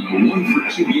working on a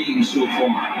 1-for-2 game so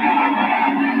far.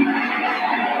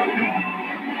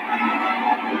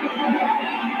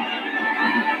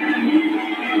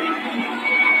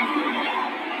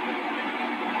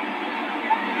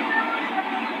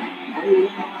 The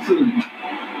 0-1 offer,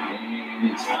 and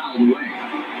it's fouled away.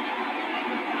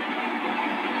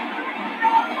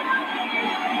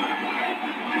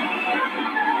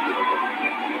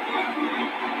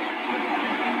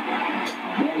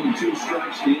 Ball and 2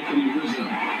 strikes to Anthony Rizzo.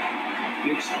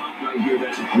 Big spot right here.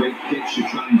 That's a great pitch to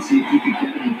try and see if you can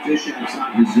get him to fish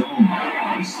outside the zone.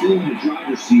 He's still in the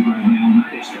driver's seat right now, and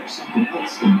I'd expect something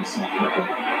else to miss up right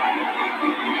there.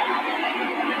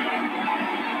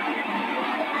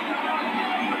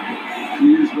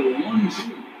 Here's the 1-2.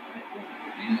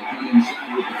 And they come inside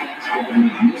with the fastball, and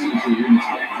it misses here, and it's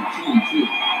back to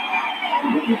 2-2.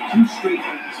 With 2 straight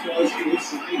fastballs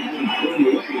inside, haven't put him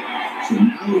away. So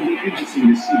now it'll be interesting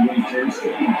to see what he turns to.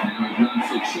 Now he drops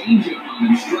a changeup on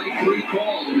him. Strike 3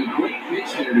 called, and a great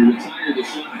pitch there to retire the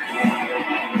side.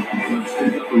 Cubs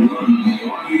pick up a run on the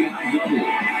RBI double.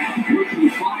 We're through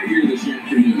 5 here this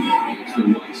afternoon. It's the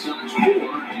White Sox 4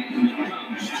 and the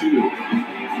Cubs 2.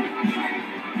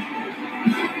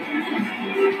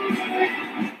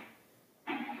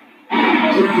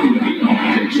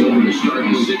 Takes over to start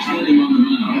the 6th inning on the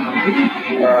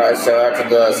mound. Alright, so after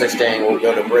the 6th inning, we'll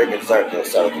go to break and start the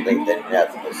 7th inning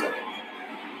after this inning.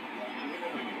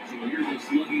 So here's the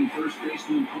slugging first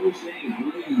baseman Jose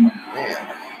Realignment. Man,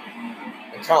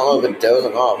 I'm kind of a little bit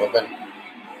dozing off. I've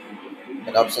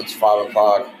been up since 5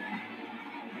 o'clock,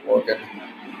 working.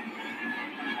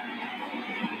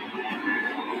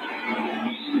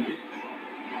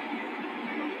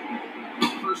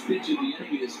 pitch of the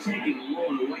inning is taken low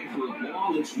and away for a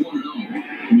ball. It's 1-0.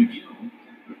 McGill,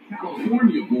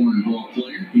 California-born ball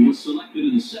player. He was selected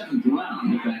in the 7th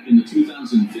round back in the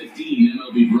 2015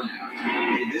 MLB draft.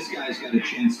 Hey, this guy's got a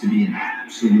chance to be an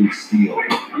absolute steal.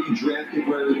 Being drafted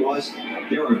where he was,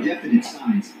 there are definite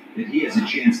signs that he has a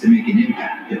chance to make an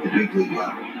impact at the big league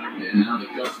level. And now the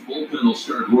Cubs bullpen will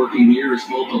start working here as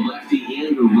both the lefty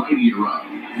and the righty are up.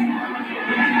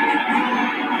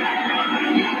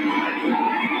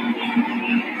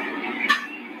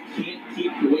 Can't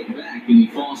keep the weight back, and he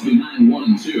falls behind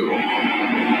 1-2.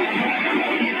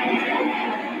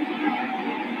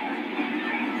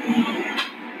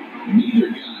 Neither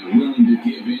guy willing to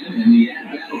give in, and the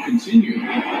at-bat will continue. The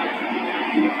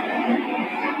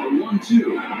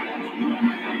 1-2.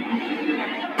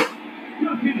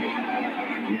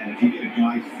 Yeah, if you get a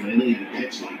guy flailing at a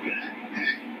pitch like that,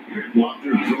 heck, you're going to go out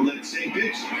there and throw that same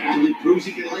pitch until he proves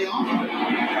he can lay off of it.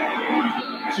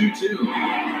 2-2.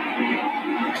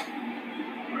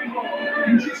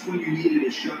 And just when you needed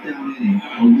a shutdown inning,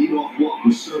 a leadoff walk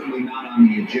was certainly not on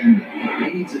the agenda. He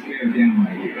needs a bear down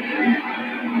right here.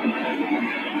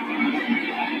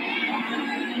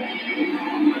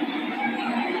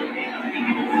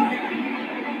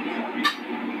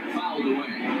 Fouled away.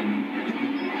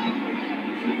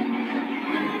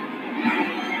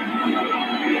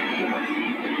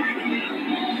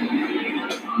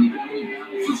 On the penalty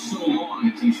battle for so long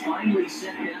as he's finally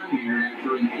set down here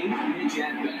after an 8th pitch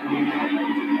at bat.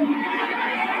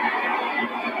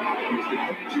 Here's the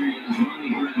catcher, Yasmani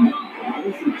Grandal.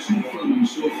 0 for 2 from him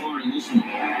so far in this one.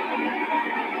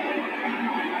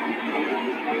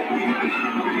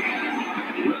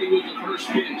 Ready with the first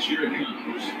pitch. Here it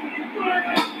comes.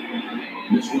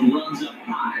 And this one runs up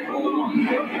high,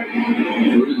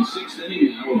 0-1. We're in the 6th inning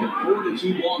now with a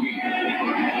 4-2 ball game.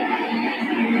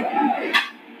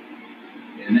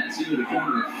 And that's into the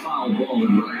corner, a foul ball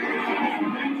and right.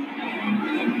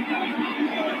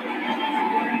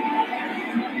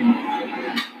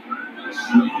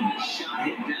 Swing and a shot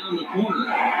hit down the corner.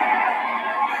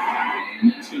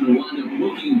 And that's going to wind up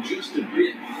looking just a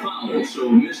bit foul, so a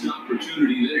missed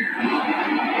opportunity there.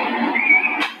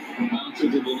 Bounce to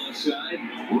the left side,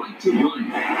 right to right.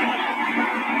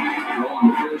 Throw on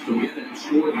the first will get him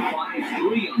scored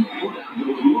 5-3 on the putout,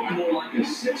 though it looked more like a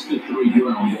 6-3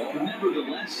 ground ball.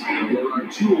 Nevertheless, there are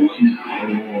 2 away now.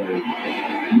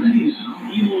 Ready now,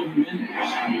 Elo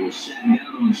Jimenez. He was sat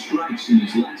down on strikes in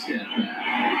his last at-bat.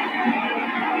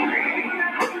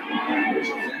 There's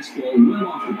a fastball well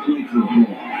off the plate for a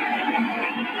ball.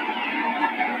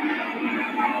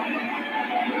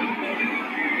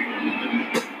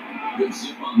 Good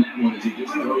zip on that one as he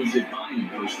just throws it by him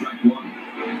for strike 1.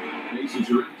 Bases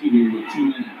are empty here with 2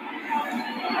 men out.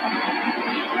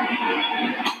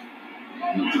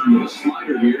 And he'll turn to the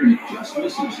slider here, and it just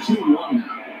misses 2-1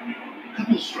 now. A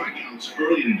couple strikeouts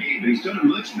early in the game, but he's done a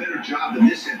much better job than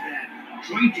this at bat,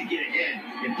 trying to get ahead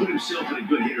and put himself in a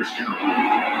good hitter's count.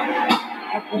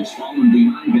 He's fallen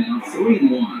behind now,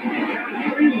 3-1.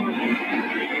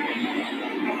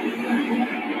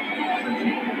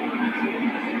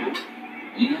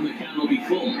 And the count will be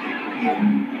full.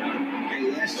 Hey,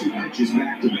 last 2 pitches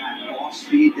back-to-back off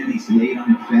speed, then he's laid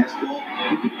on the fastball.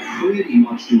 He could pretty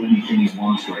much do anything he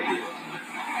wants right here.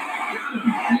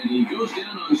 And he goes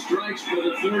down on strikes for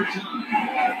the 3rd time.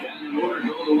 Down in order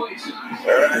go the White Sox.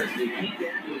 All right.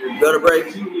 Go to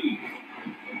break.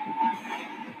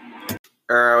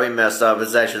 We messed up.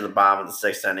 It's actually the bottom of the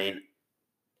 6th inning.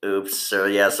 Oops. So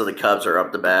the Cubs are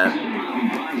up to bat.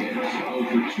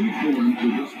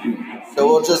 So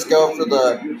we'll just go for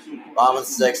the bottom of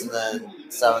the 6th and then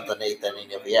 7th and 8th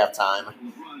inning if we have time.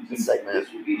 This segment.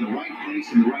 This would be the right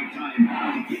place and the right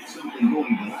time to get something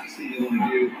going. The last thing they want to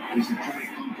do is to try to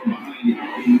come from behind it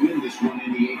and win this one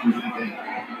in the 8th or 9th inning.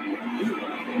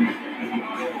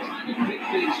 Trying to pick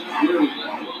things up where we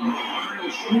left off.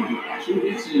 Arnold Schwarber, 2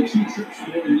 hits and 2 trips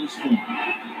for him this one.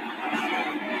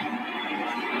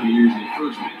 Here's the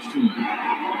first pitch to him.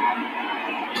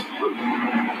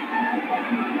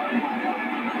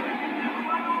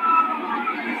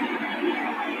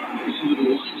 Into the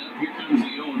windup, here comes the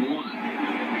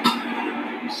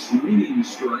 0-1. Swinging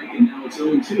strike, and now it's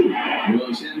 0-2. Well,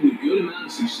 he's having a good amount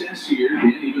of success here,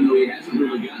 Dan, even though he hasn't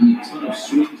really gotten a ton of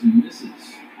swings and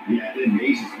misses. Yeah, it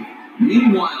amazes me.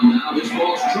 Meanwhile, now this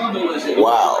ball's trouble as it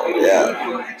yeah.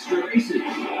 for extra bases.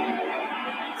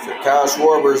 So Kyle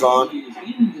Schwarber's on. He is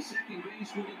in the second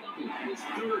base with a double. His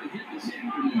 3rd hit this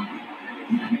afternoon.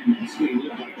 Man, that's what he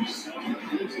looked like. He's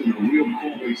close to a real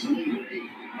ball. He's only 8.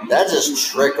 That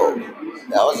just trickled.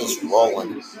 That was just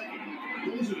rolling. Those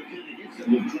are the kind of hits that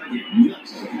will drive you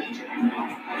nuts as a pitcher.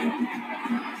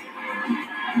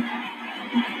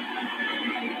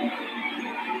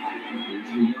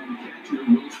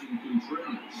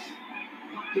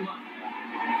 him up.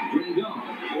 Rendon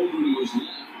over to his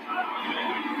left.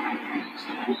 Makes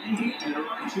the play, and there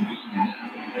are two gone now.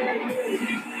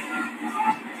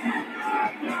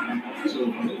 So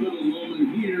pivotal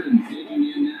moment here, and digging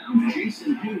in now,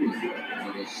 Jason Hayward.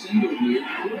 But a single here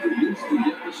could reduce the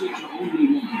deficit to only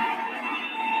one.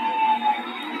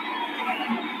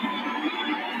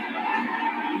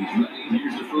 He's ready.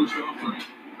 Here's the first offering.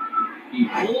 He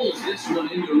pulls this one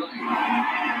into right.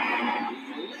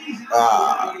 He lays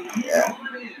out Yeah.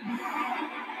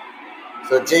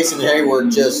 So Jason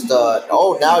Hayward just,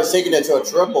 now he's taking it to a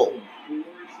triple.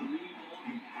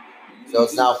 So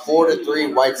it's now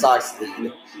 4-3 White Sox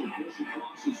lead.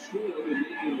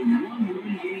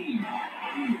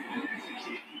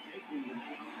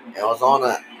 It was on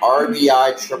an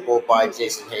RBI triple by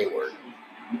Jason Hayward.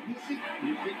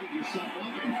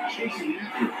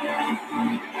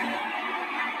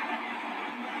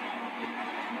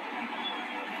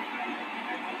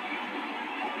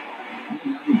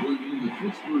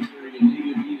 Pittsburgh area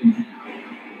native Eden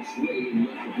half. Slade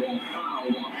let the ball foul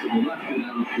off to the left and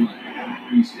out of play.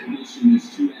 He's hit this in his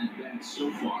two at-bats so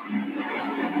far.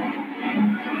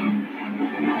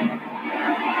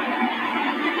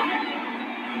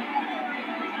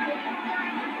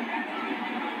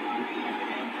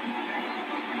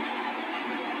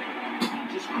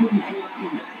 Just couldn't pull that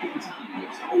one back in time.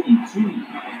 It's 0-2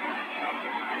 now.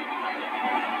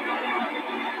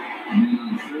 Man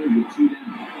on third with two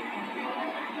down.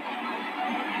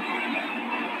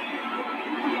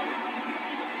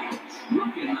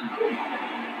 Struck him out.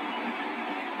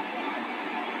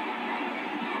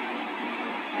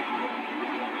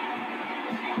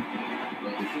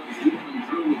 But the Cubs do come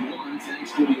through with one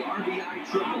thanks to the RBI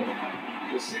triple.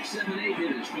 The 6, 7, 8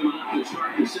 hitters coming up to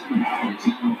start the seventh. It's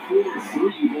now a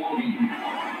 4-3 ball game.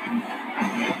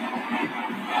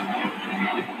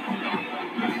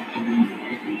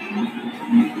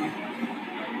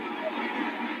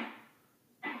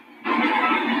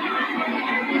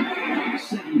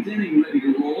 Seventh inning ready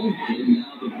to roll. And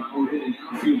now the power-hitting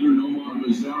outfielder Nomar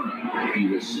Mazara. He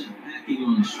was sent packing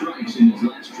on strikes in his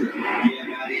last trip. Yeah,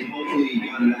 Matty, and hopefully he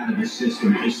got it out of his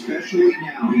system. Especially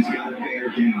now, he's got to bear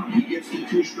down. He gets the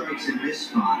 2 strikes in this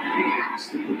spot. He has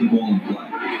to put the ball in play.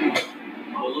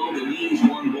 Below the knees,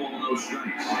 1 ball, no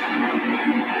strikes.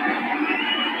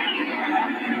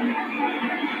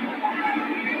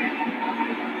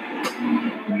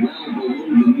 Well below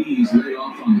the knees, laid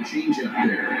off on the changeup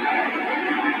there.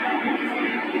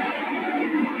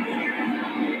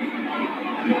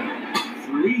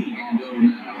 3-0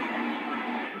 now.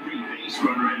 Every base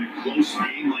runner in a close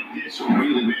game like this will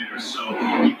really matter, so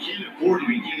you can't afford to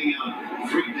be giving out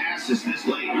free passes this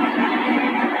late.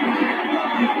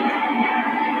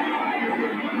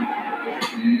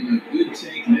 And a good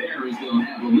take there as they'll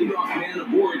have a leadoff man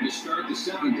aboard to start the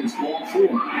seventh. It's ball 4.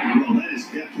 Well, that is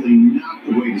definitely not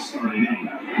the way to start an inning.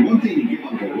 One thing to give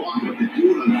up a walk, but to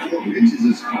do it on 4 pitches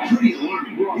is pretty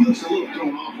alarming. He looks a little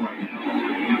thrown off right now.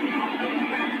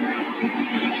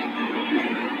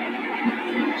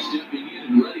 Stepping in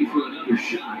and ready for another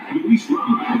shot, Luis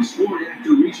Robert scored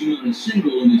after reaching on a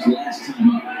single in his last time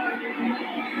up.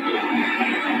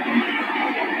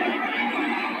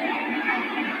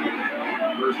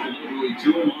 First delivery to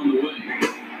him on the way.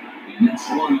 And that's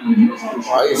swung on and missed for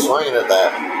Why are you swinging at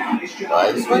that? Nice job Why are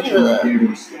you by the swinging pitcher at right that? there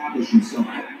to establish himself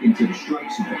back into the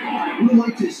strike zone. Would have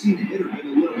liked to have seen the hitter been a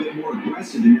little bit more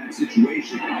aggressive in that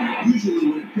situation. Usually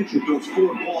when a pitcher throws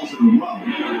 4 balls in a row,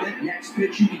 that next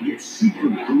pitch he can get super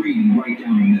greedy right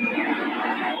down the middle.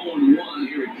 0-1,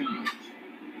 here it comes.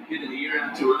 Hit in the air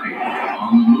out to right.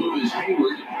 On the move is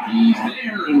Hayward. He's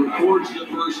there and records the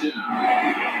first down.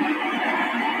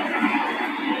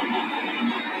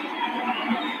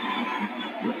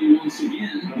 Ready once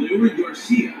again, Leury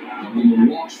Garcia. Couple of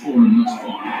walks for him thus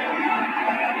far.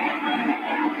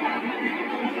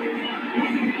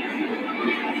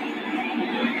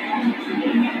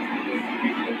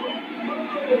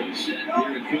 Set,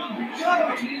 here it comes.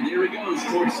 And there it goes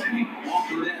towards second.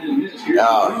 Offered at and missed. Here's No,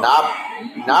 the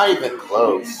throw. not even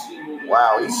close.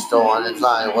 Wow, he's stolen. It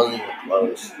wasn't even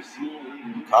close.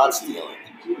 Caught stealing.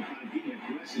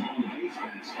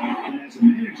 And as a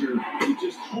manager, you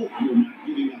just hope you're not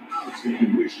giving up outs that you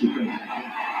wish you could have had.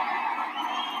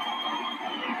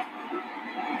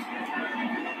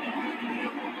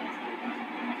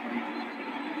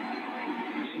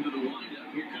 Into the windup.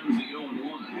 Here comes the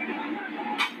 0-1.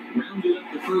 Rounded up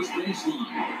the first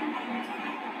baseline.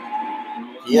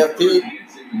 PFP.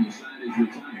 Dancing on the side is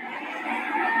retired.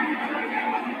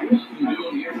 Nothing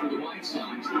doing here for the White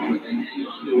Sox, but they hang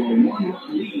on to a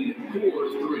 1-run lead,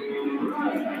 4-3.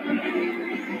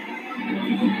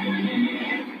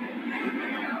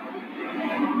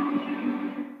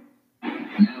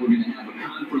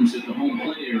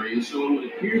 so it would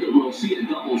appear that we'll see a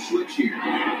double switch here.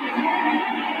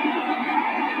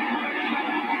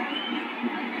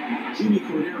 Jimmy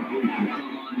Cordero will come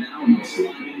on now and he'll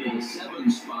slide into the 7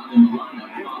 spot in the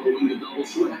lineup following the double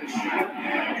switch.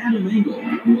 Adam Engel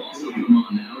will also come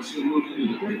on now as he'll move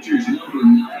into the pitcher's number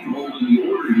 9 holding the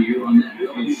order here on that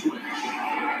double switch.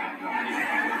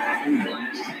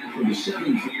 Last half of the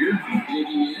 7th here,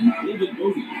 digging in, David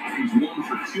Bogey, who's 1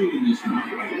 for 2 in this one.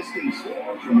 This thing's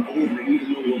far from over,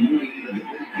 even though we're moving into the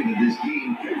back end of this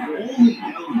game. We're only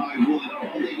down by 1.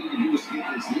 All they need to do is get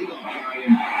this leadoff guy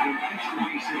and they're extra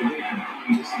base hit away from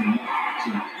tying this thing up. So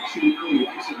action now in the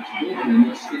White Sox bullpen.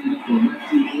 They'll stand up a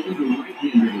lefty and a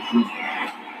right-hander to throw.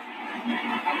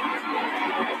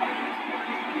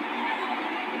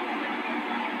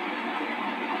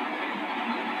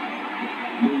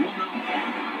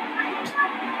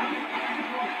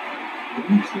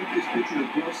 Don't expect this pitcher to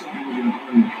throw something over the heart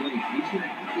of the plate. He's going to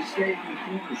have to stay on the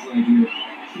corners right here.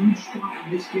 Huge spot in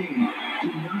this game. Do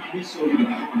not miss over the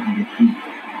heart of the feet.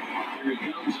 Here he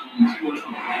comes on 2-0.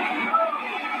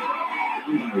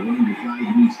 Down by 1, the guy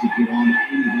needs to get on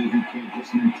any way he can. His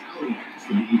mentality has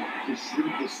to be to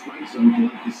shrink the strike zone to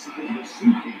like the size of a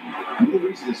soup can. No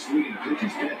reason to swing at a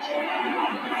pitcher's pitch.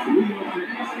 3-0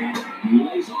 pitch. He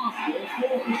lays off ball 4,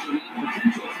 so now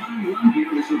potential time run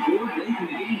here is aboard late in the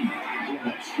game. Yeah,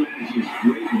 that strategy is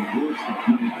great when it works, but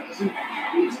when it doesn't,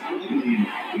 it's ugly. And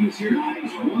he was here to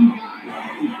face one guy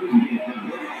who couldn't get it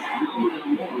done. Albert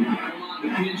Elmore will come on to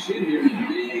pinch hit here in a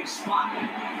big spot.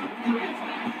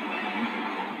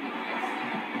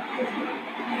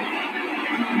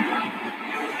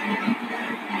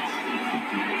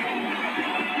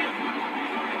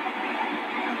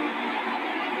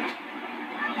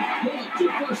 Pull up to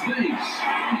first base.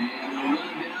 And they'll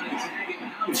run down and tag him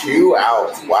out. 2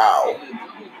 outs. Wow.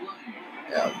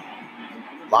 Yeah.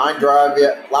 Line drive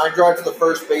to the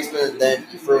first baseman, and then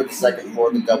he threw it to second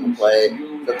for the double play.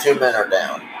 The 2 men are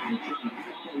down.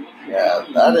 Yeah,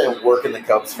 that didn't work in the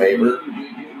Cubs' favor.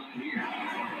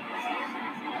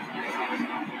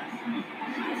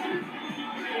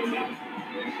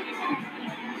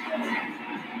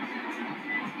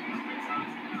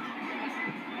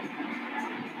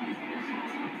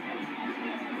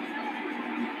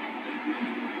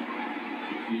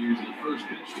 Here's the first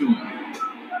pitch to him.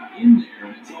 In there,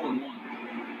 and it's 0-1.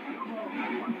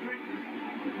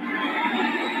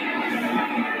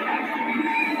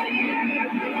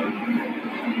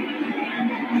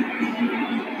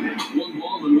 One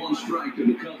ball and 1 strike to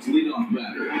the Cubs leadoff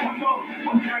batter. 1-1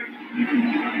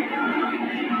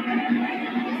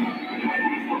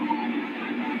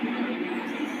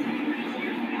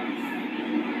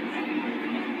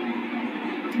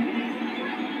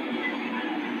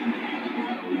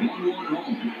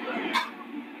 home.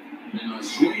 Now a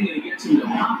swing and it gets him to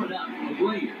pop it up.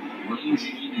 McGuire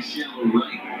ranging into shallow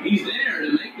right. He's there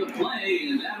to make the play,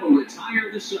 and that'll retire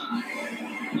the side.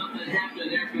 Nothing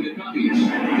happened there for the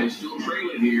Cubbies. They still trail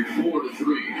it here 4-3.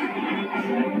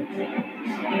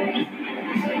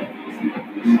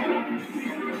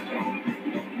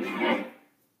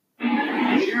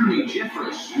 Jeremy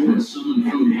Jeffress was summoned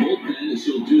from the bullpen as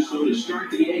he'll do so to start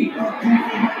the 8th.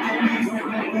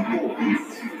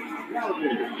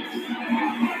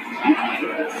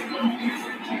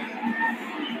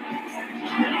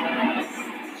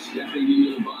 Stepping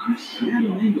into the box,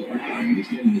 Adam Engel. He's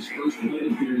getting his first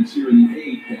plate appearance here in the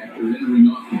 8th after entering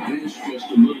off the bench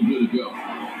just a little bit ago.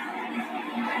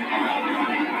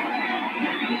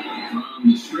 From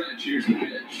the stretch, here's the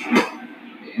pitch.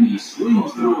 And he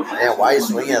swings through a Man, why are you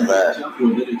swinging at that?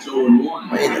 It's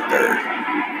 0-1. Way in the dirt.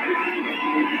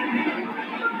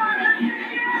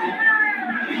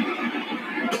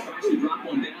 Tries to drop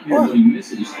one down here, but he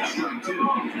misses. Strike 2.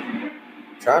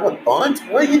 Trying to bunt?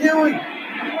 What are you doing? And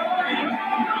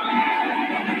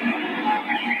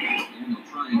they'll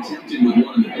try and tempt him with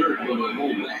one in the dirt, but he'll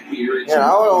hold back here.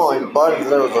 Yeah, I would only bunt if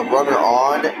there was a runner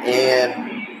on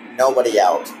and nobody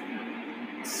out.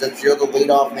 Since you're the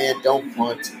leadoff man, don't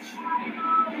punt.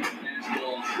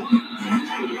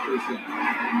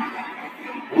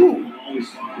 Ooh.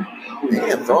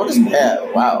 Man, throwing his pad.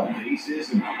 Wow.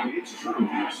 It's true.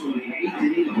 So in the 8th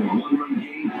inning of a 1-run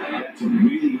game, that's a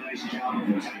really nice job of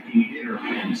attacking a hitter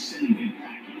and sending him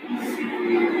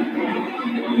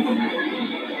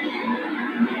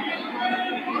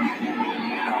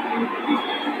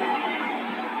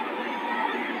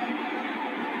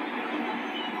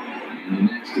And the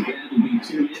next to bat will be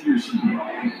Tim Anderson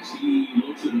as he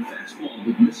looks at a fastball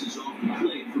that misses off the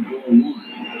plate for ball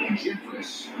 1.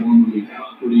 Jeffress, formerly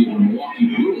property of the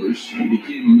Milwaukee Brewers, he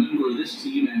became a member of this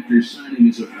team after after signing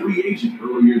as a free agent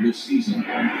earlier this season.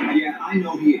 Yeah, I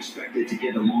know he expected to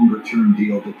get a longer-term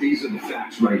deal, but these are the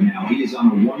facts right now. He is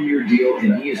on a one-year deal,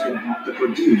 and he is going to have to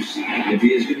produce if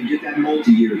he is going to get that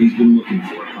multi-year he's been looking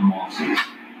for come offseason.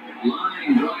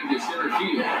 Line drive to center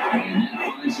field, and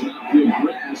that finds some outfield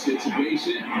grass. It's a base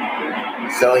hit.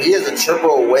 So he is a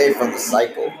triple away from the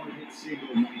cycle. That's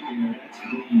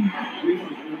clean.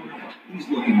 He's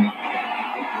looking up.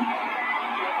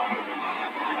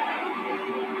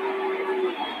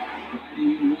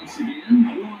 Riding in once again,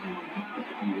 1-1 count.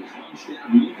 He was bunched out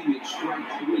looking at strike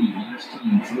 3 last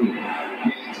time through.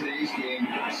 Yeah, in today's game,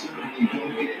 certainly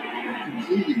don't get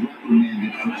completely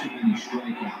reprimanded for too many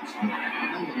strikeouts, but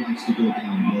no one likes to go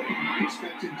down looking.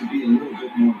 Expect him to be a little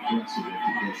bit more aggressive if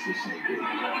he gets this AB.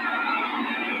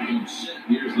 Set.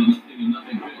 Here's the 0-0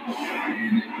 pitch.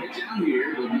 And they pitch out here,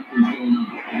 but nothing's going on.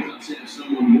 The Cubs have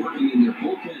someone working in their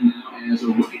bullpen now as a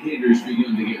right-hander's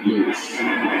begun to get loose.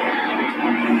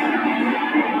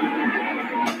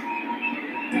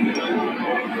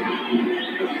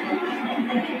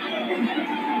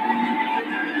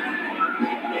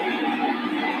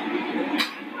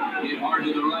 Hit hard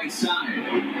to the right side.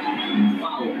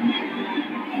 Foul.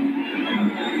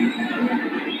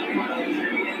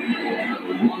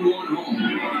 1-1 home.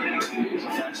 Here's a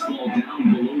fastball down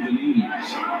below the knees.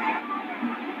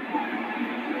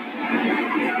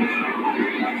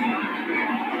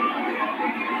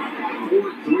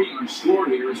 4-3 our score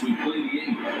here as we play the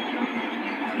 8th.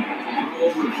 Throw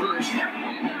over to first. And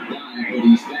dive, but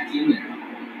he's back in there.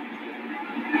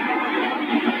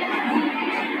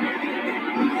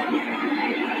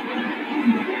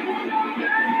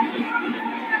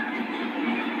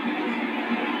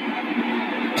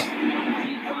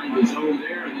 The zone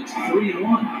there, and it's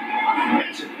 3-1.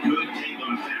 That's a good take on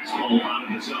a fastball out of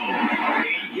the zone.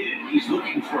 Okay, I get it. He's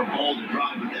looking for a ball to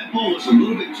drive, but that ball was a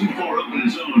little bit too far up in the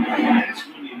zone. That's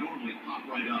when you normally pop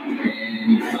right up.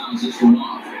 And he fouls this one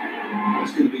off.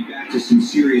 It's going to be back to some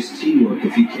serious teamwork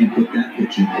if he can't put that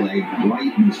pitch in play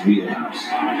right in his wheelhouse.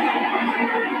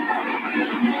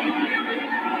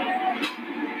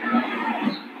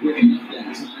 Not quick enough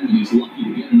that time, and he's lucky to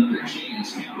get another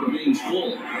chance. Count remains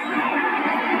full.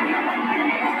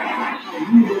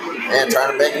 Man,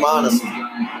 trying to make him honest. Keep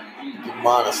him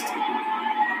honest.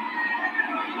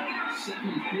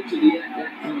 Seventh pitch of the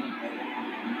at-bat coming up.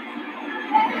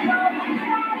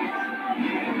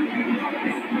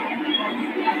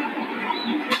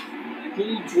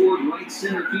 Pulled toward right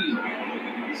center field.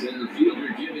 Center fielder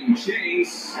giving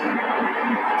chase.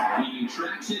 He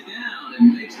tracks it down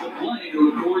and makes the play to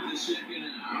record the second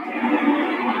out.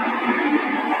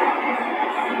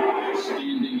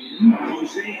 Standing in,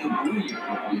 Jose Abreu.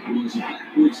 It was a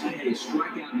backwards K,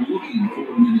 strikeout looking for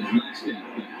him in his last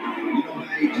at-bat. You know,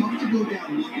 Matty, tough to go down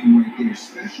looking right there,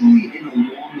 especially in a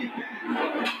long at-bat.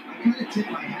 I kind of tip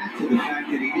my hat to the fact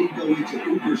that he didn't go into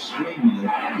uber swing mode.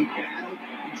 He battled,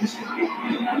 he just got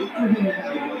locked up. Look for him to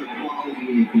have another quality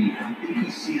AB. I think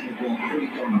he's seeing the ball pretty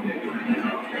darn big right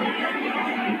now.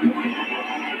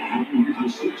 Here's the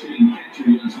switching catcher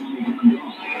against Money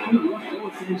Grandal. The rough go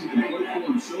of things at the plate for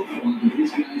him so far, but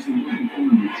his guys are looking for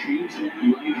him to change that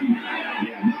right here.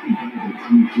 Yeah, nothing better than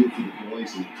coming through for the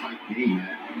boys in a tight game,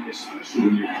 Matt, especially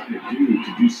when you're kind of due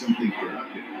to do something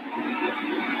productive.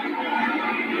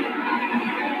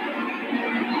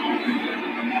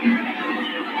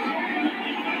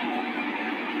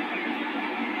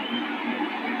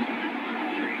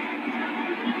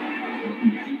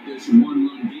 Looking to keep this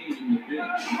one-run game in the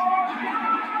pitch.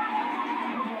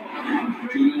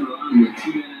 2 men are on with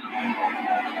 2 men out.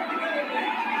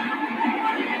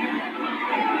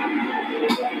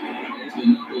 There's the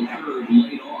knuckle curve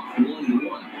laid off, 1-1.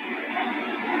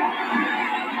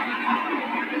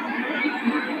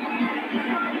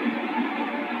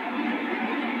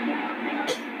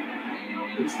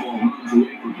 And this ball runs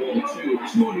away for ball 2,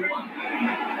 2-1.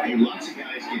 Hey, lots of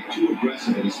guys get too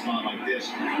aggressive at a spot like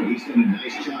this, but he's done a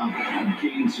nice job of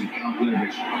gaining some count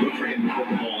leverage. Look for him to put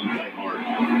the ball in play hard.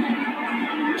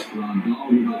 Grandal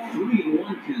with a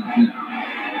 3-1 count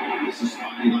now. This is a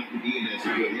spot you like to be in as a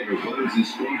good hitter. Runners in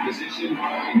scoring position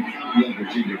and count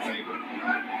leverage in your favor.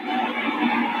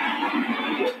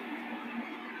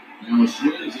 Now a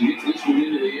swing as he hits this one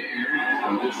into the air.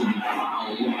 And this will be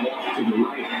foul off to the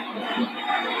right out of play.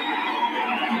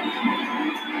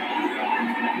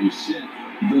 We set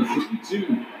the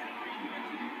 3-2.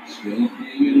 Still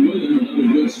hanging with him. Another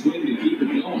good swing to keep it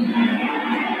going.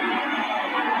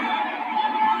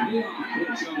 Leoff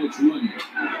pitch on its way.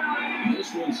 This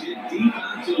one's hit deep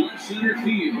out to left center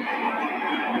field. And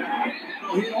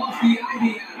that'll hit off the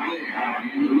ivy out there.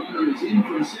 And the runner is in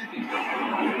for second.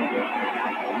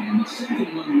 And the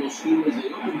second one will score as they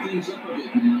open things up a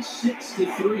bit now,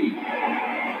 6-3.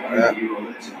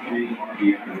 That's a big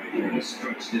RBI right there to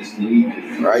stretch this lead.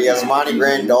 All right, Yasmani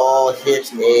Grandal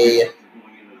hit a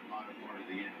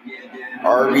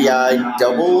RBI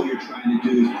double.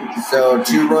 So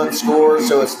 2-run score,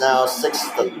 so it's now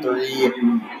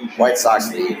 6-3 White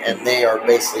Sox lead. And they are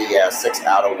basically, 6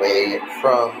 out away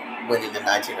from winning the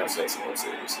 1906 World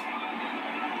Series.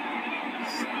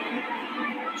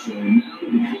 So now to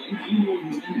the plate, Eloy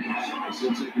Jimenez. So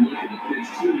take a look at the pitch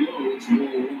too low, it's ball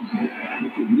 1. We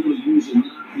could really use a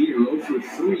knock here, 0 for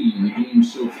 3 in the game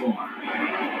so far.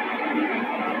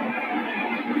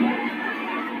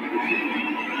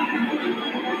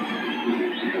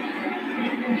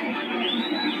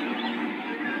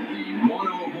 The 1-0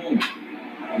 home.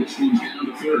 This one's down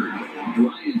to third.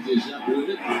 Bryant is up with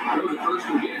it. Throw to first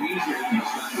will get him easier than the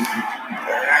side is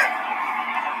retired.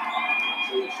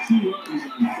 So it's 2 runs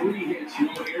on 3 hits, no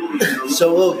errors. So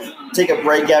we'll take a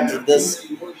break after this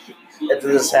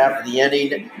half of the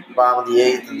inning, bottom of the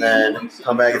 8th, and then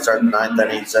come back and start the 9th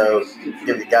inning. So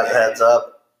give you guys a heads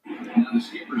up. Now the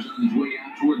skipper's on his way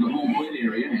out toward the home plate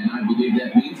area, and I believe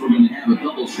that means we're going to have a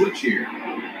double switch here.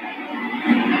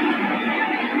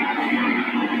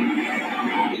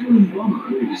 Aaron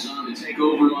Bummer is on to take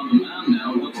over on the mound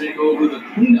now. He'll take over the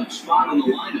cleanup spot in the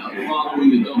lineup following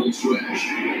the double switch.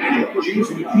 James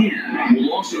McCann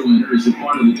will also enter as a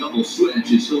part of the double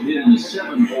switch as he'll hit in the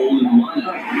 7th hole in the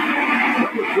lineup.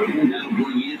 That'll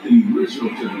bring Anthony Rizzo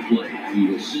to the plate. He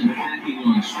was sent packing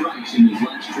on strikes in his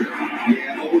last trip.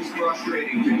 Yeah, always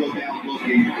frustrating to go down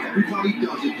looking. Everybody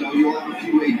does it, though. You'll have a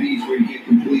few ABs where you get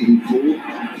completely fooled.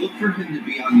 Look for him to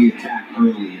be on the attack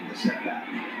early in the setback.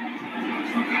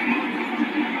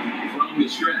 From the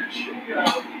stretch. Now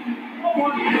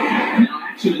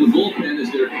action in the bullpen as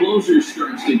their closer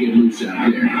starts to get loose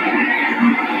out there.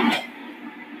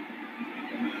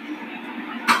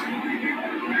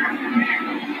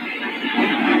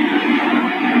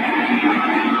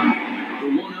 The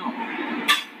 1-0.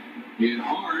 Hit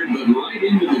hard, but right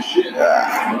into the ship. But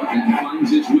that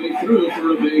finds its way through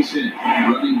for a base hit.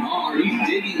 Running hard, he's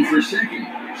digging for second.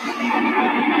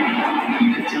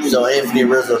 So Anthony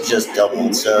Rizzo just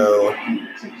doubled. So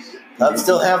Cubs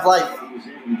still have like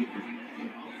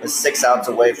 6 outs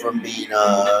away from being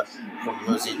from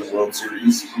losing the World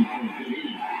Series.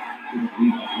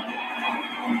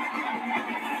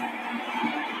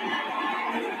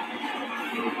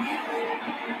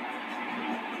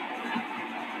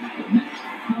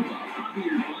 How about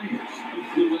Javier Baez, who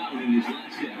flew out in his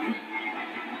last at bat?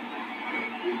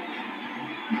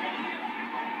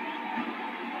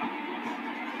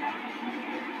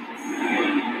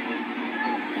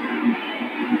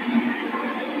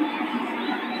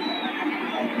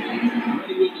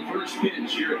 Ready with the first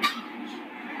pitch, here it comes.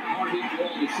 Hard hit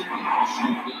ball to second,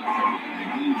 scooped up, and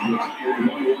he's retired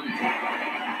 1 away.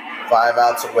 5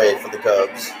 outs away for the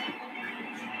Cubs.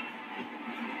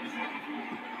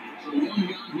 So 1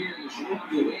 gone here in the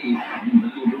Chicago 8, and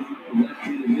that'll bring up the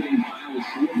left-handed hitting Kyle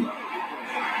Schwarber.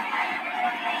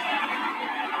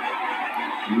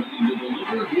 Ready to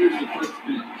deliver, here's the first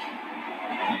pitch.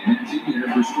 And that's in there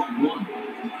for strike 1.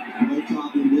 No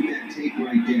problem with that take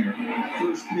right there.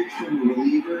 First pitch from a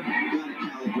reliever, gotta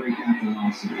calibrate that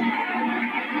velocity. Line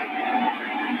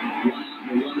out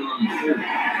the runner on third.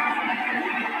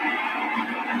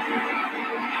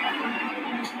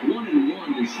 1-1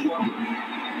 to Schwarber.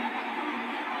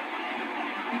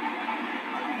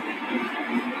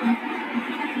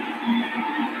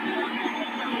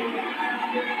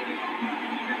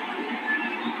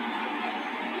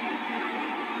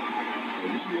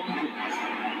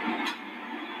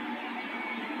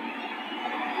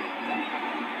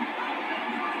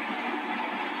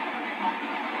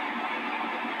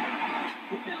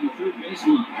 Put down the third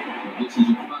baseline. But this is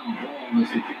a foul ball as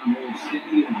the count holds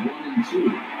steady at 1-2.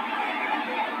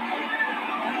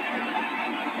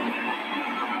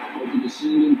 Open to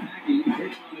send and packing,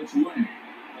 pitch on its way.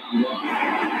 Fouled off.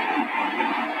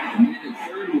 Man at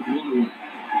third with 1 away.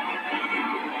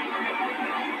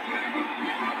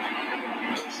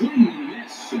 Swing and a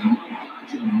miss, and Mike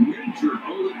Dodge a major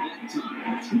bullet that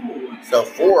time. 2 away. So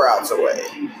 4 outs away.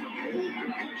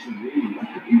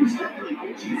 He was definitely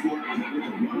pitching for it with a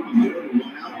run on the other 1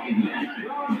 out, and he got it.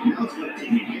 Now it's going to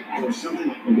take a hit or something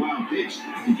like a wild pitch to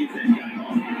get that guy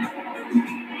off.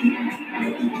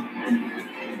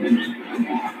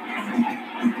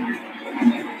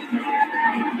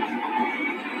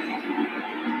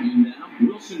 And now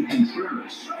Wilson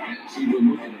Contreras as he will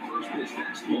look at a first pitch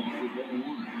fastball for ball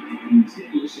 1. He's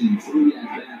hitless in 3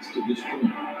 at-bats to this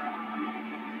point.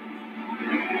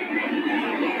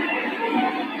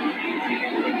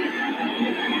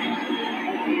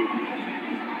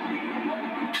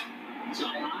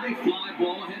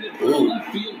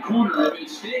 corner. If it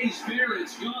stays fair,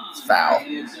 it's gone. It's foul.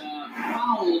 And it's a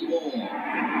foul ball.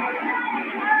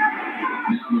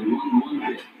 Now the 1-1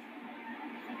 pitch.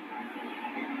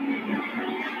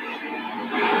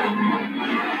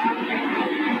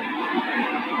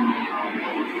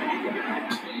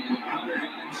 And the cutter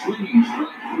got him swinging.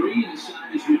 Strike 3, and the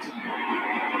side is retired.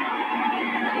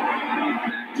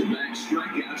 Back-to-back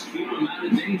strikeouts keep him out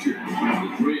of danger.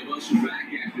 The three of us are back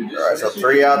after this. All right, so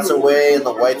 3 outs away, and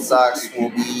the White Sox will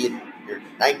be your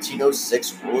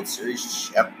 1906 World Series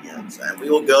champions, and we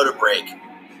will go to break.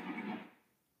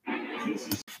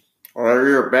 All right,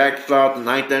 we are back to start the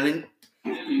 9th inning.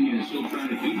 Is still trying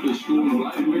to keep the score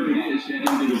right where it is heading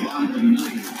to the bottom of the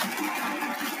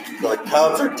 9th. The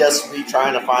Cubs are desperately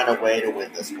trying to find a way to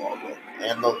win this ball game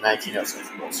and the 1906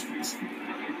 World Series.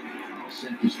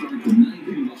 Set to start the 9th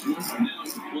inning. This one now at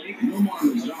the plate. Nomar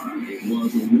Mazara. It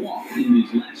was a walk in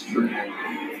his last trip.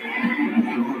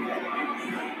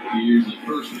 Here's the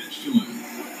first pitch to him.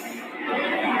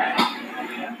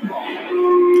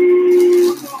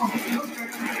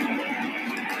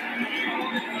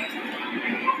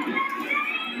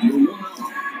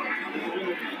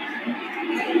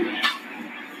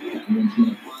 That one's going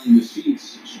to find the seats.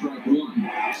 Strike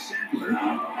 1. Sattler, a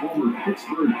former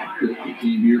Pittsburgh Pirate, he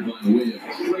came here by way of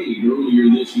trade earlier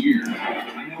this year. I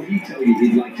know he'd tell you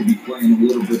he'd like to be playing a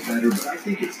little bit better, but I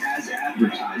think it's as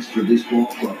advertised for this ball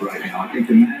club right now. I think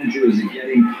the manager is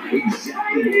getting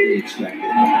exactly what they expected.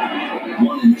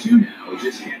 1-2 now. It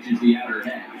just catches the outer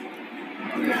half.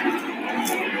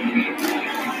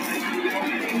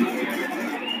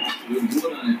 Good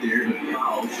wood on it there, but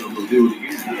foul, so they'll do it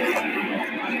again.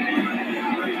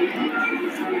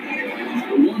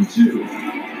 The 1-2.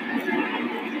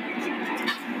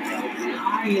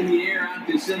 High in the air out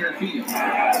to center field. Is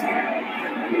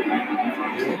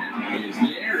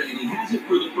there, and he has it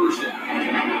for the first out.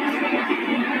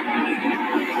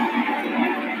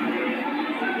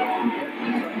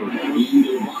 In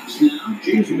the box now,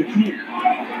 James McCann.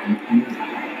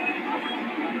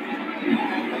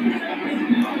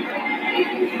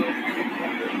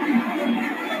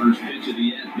 First pitch of the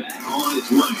at-bat on its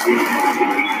way.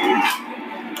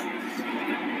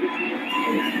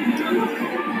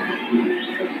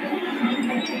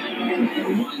 The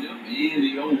windup and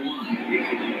the 0-1.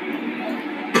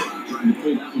 Trying to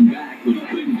pull that one back, but he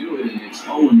couldn't do it, and it's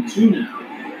 0-2 now.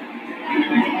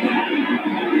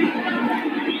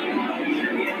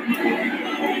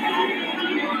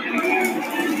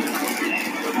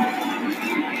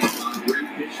 Great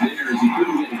pitch there as he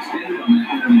couldn't get extended on that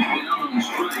one. He's down on the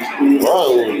strikes.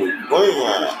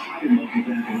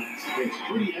 It's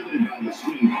pretty evident by the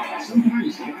swing.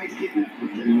 Sometimes guys get in that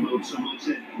protective mode so much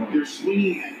that they're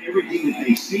swinging at everything that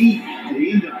they see, and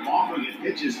they end up offering at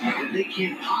pitches that they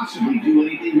can't possibly do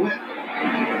anything with.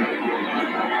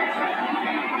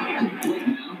 To the plate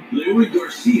now, Larry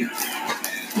Garcia.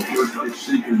 As the first pitch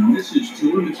sinker misses to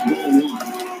him, it's ball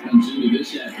 1. Comes into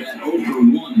this at-bat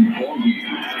 0-1 in the ballgame.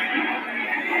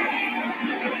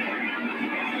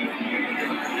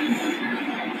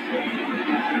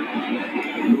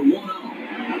 The 1-0.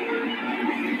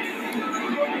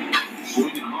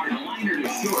 Swinging hard, liner to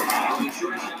short. The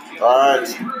shortstop All right.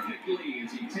 perfectly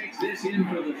as he takes this in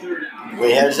for the third out.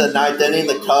 We head to the 9th inning.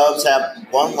 The Cubs have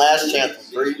one last chance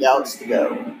with 3 outs to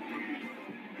go.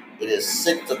 It is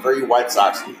 6-3 White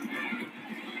Sox lead.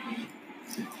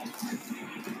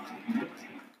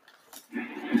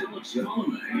 Alex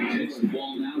Colomay takes the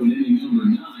ball now in inning number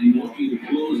 9, looking to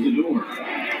close the door.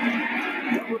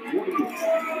 Number 44.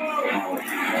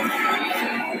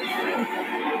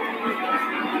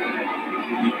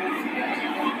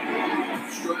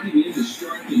 Striding in to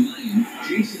start the 9th,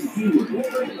 Jason Hayward is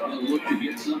going to look to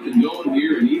get something going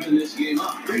here and even this game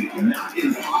up. Great, not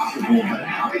impossible, but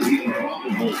highly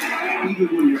improbable. Even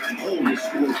when you're at home to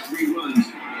score 3 runs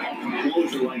off a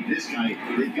closer like this guy,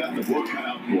 they've got the work cut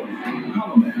out for him.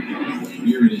 Colomay,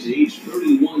 here in his age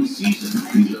 31 season,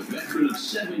 he's a veteran of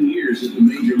 7 years at the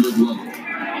major league level.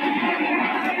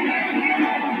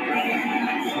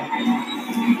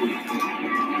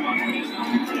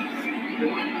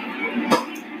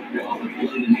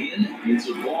 Played it in, it's a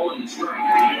ball and a strike.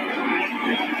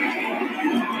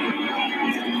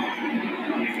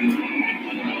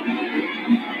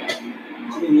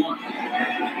 2-1.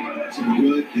 That's a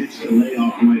good pitch to lay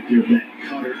off right there, that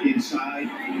cutter inside,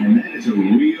 and that is a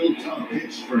real tough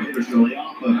pitch for hitters to lay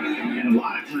off of. And a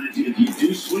lot of times, if you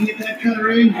do swing at that cutter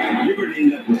in, you're going to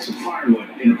end up with some firewood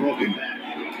in a broken back.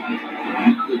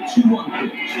 Now the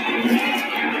 2-1 pitch.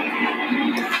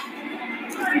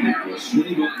 Now a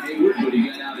swing by Hayward, but he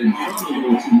got out in front a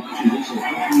little too much, and this will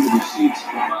help him with the seats.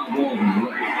 Foul ball in the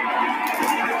right.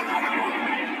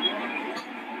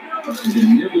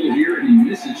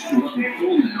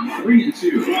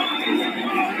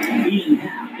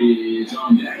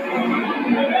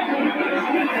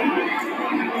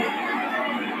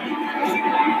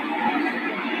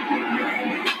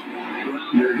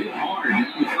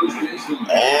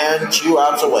 And 2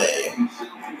 outs away.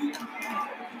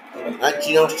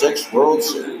 1906 World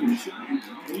Series. Here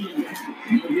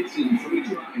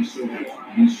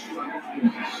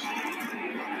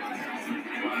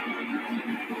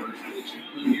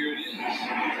it is.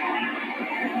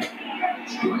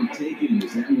 Strike taken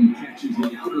as that one catches the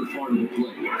outer part of the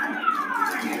plate.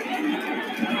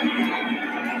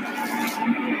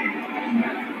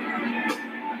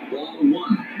 Ball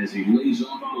 1 as he lays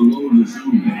off below the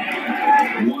zone.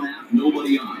 1 out,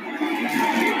 nobody on.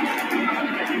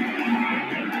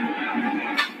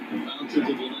 Bouncer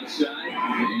to the left side,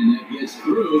 and that gets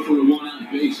through for a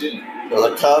 1-out base hit. So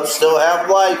the Cubs still have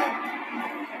life.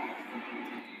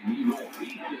 And he will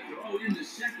beat the throw into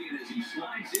second as he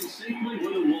slides in safely with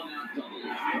a 1-out double.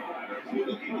 Well,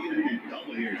 look, he needed a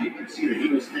double here. You can see that he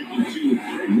was thinking two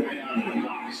right out of the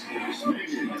box. Smash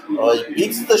it down the Oh, he line.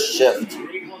 beats the shift.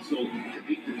 Great hustle to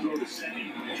beat the throw to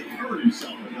second to earn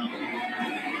himself a double.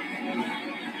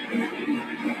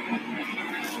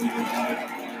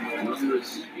 Runner at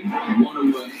second, 1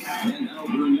 away, and that'll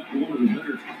bring up one of the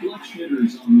better clutch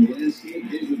hitters on the landscape,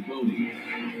 David Bodie.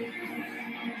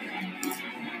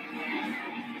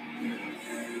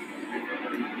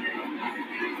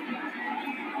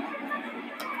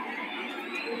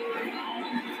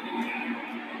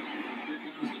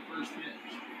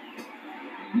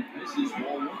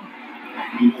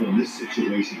 You know, in this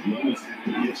situation, you almost have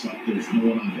to pitch like there's no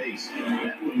one on base.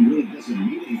 That one really doesn't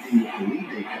mean anything with the lead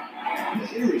they got. The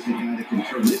hitter is the guy that can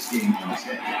turn this game on its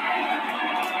head.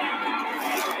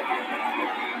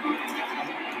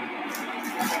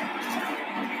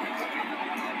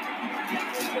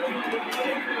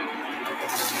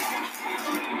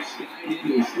 Slide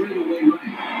into a straightaway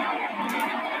right.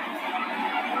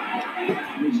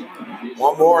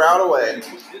 One more out away.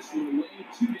 Puts this one away,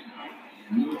 2 down.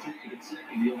 And no tag at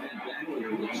second. He'll head back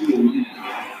there with 2 away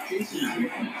now. Jason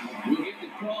Griffin will get the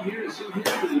call here as he'll hit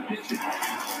for the pitcher.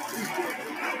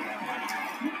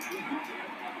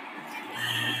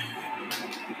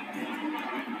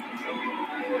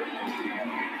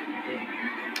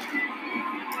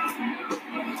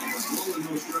 Rolling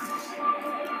no strikes.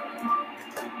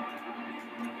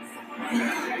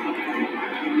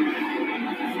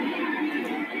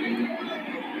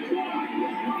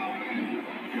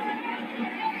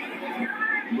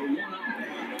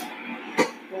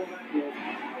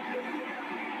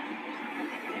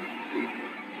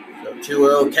 So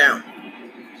 2-0 count.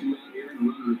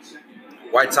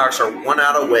 White Sox are 1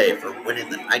 out away from winning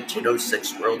the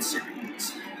 1906 World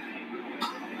Series.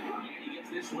 He gets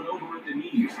this one over at the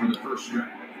knees for the first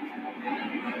strike.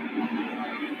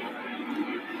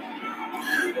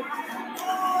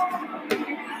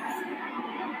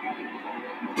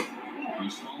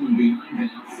 He's falling behind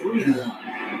now, 3-1.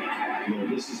 Well,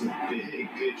 this is a big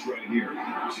pitch right here.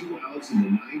 2 outs in the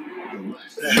ninth. The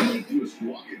last thing they do is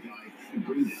walk a guy and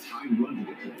bring the tying run to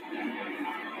the plate.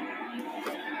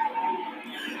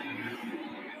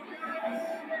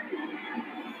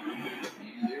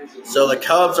 So the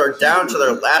Cubs are down to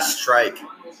their last strike.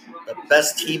 The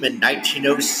best team in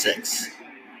 1906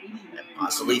 and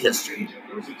possibly history.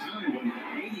 There was a time when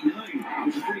 89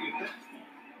 was a pretty good fastball.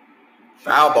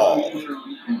 Foul ball.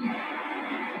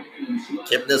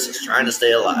 Kipnis is trying to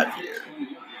stay alive here.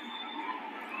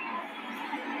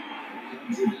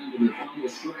 Cubs are down to their final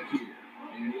strike here.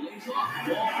 And he lays off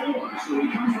ball 4, so he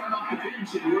comes right off the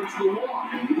bench and works the walk.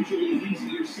 Usually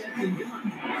easier said than done.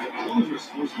 The closer is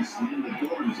supposed to slam the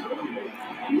door in his own, but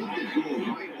let the door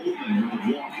right open with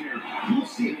the walk here. We'll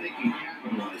see if they can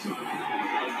capitalize on it.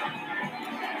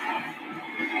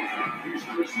 Here's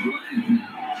Chris Bryant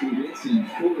now. 2 hits and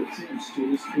 4 attempts to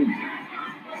this point.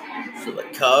 So the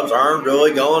Cubs aren't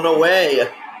really going away.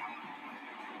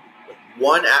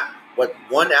 With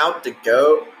one out to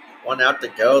go,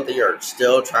 they are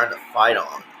still trying to fight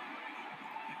on.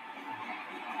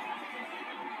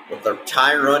 With their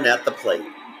tie run at the plate.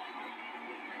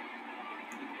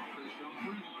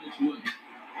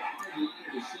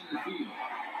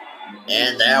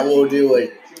 And that will do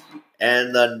it.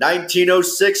 And the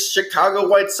 1906 Chicago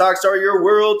White Sox are your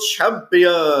world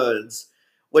champions.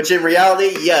 Which in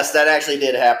reality, yes, that actually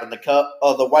did happen.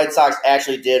 The White Sox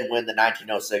actually did win the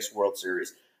 1906 World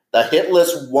Series. The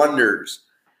Hitless Wonders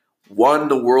won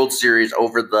the World Series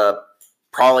over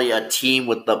probably a team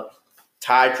with the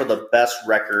tied for the best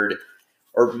record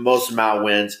or most amount of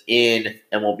wins in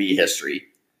MLB history.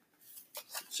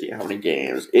 Let's see how many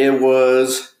games. It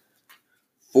was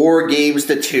 4 games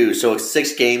to 2, so a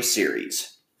 6-game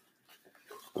series.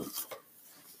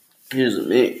 Excuse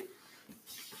me.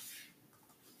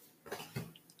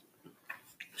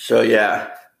 So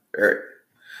yeah.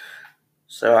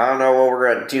 So I don't know what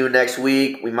we're gonna do next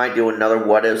week. We might do another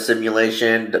what if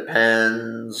simulation.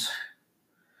 Depends.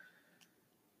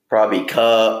 Probably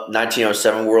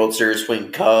 1907 World Series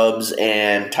between Cubs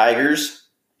and Tigers.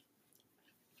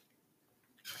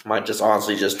 Might just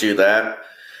honestly just do that.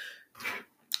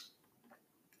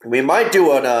 We might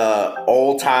do an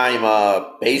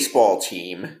old-time baseball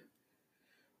team.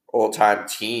 Old-time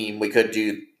team. We could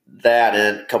do that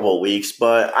in a couple of weeks.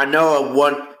 But I know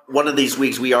one of these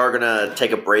weeks we are going to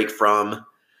take a break from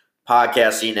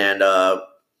podcasting and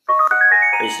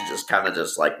basically just kind of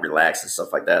just like relax and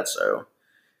stuff like that. So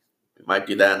we might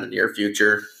do that in the near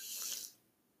future.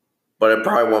 But it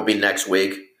probably won't be next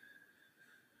week.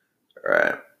 All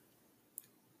right.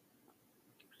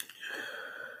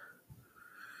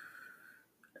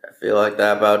 I feel like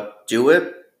that about do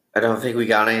it. I don't think we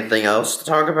got anything else to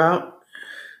talk about.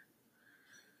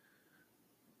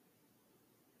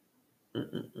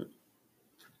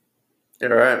 All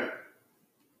right.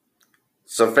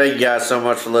 So thank you guys so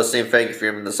much for listening. Thank you for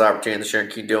giving me this opportunity to share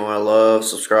and keep doing what I love.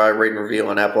 Subscribe, rate, and review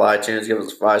on Apple iTunes. Give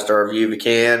us a 5-star review if you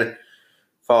can.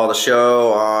 Follow the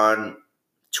show on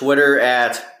Twitter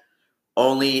at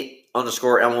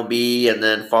only_MLB, and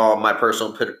then follow my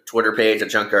personal Twitter page at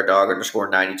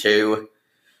junkyarddog_92.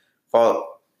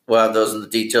 We'll have those in the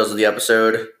details of the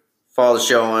episode. Follow the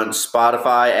show on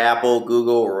Spotify, Apple,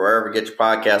 Google, or wherever you get your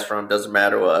podcast from. Doesn't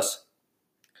matter to us.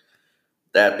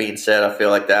 That being said, I feel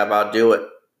like that about do it.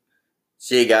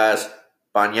 See you guys.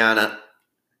 Mañana.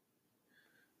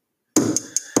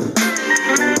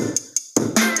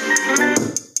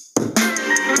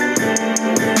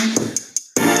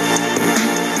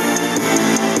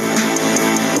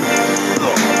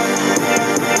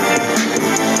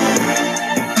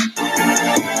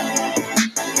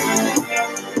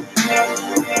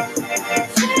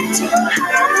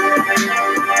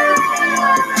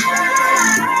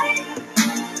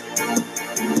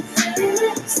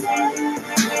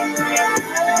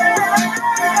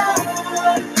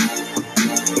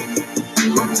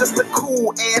 Just a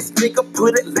cool ass nigga,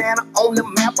 put Atlanta on the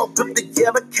map. I whip the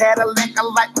yellow Cadillac, I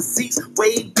like my seats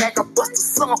way back. I bust the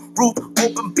sunroof,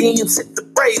 open beams, hit the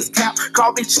braze cap.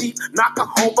 Call me cheap, knock a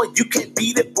homer, you can't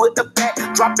beat it with the back.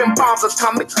 Dropping bombs,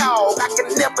 atomic dog, I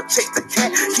can never chase the cat.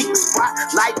 Keep the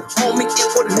spotlight on me, it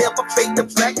will never fade to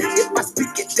black. If I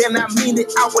speak it, then I mean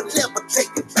it, I will never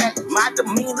take it back. My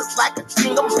demeanor's like a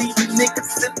king, I'm leaving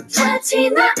niggas in the track.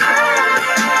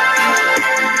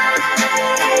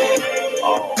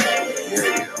 Oh,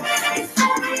 yeah.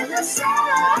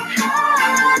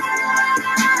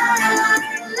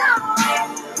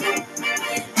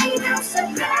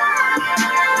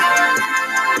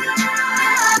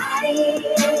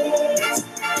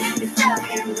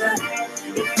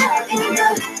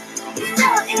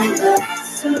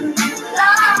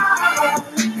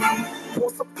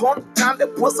 Once upon a time, there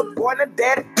was a boy named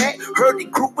Daddy Back. Heard he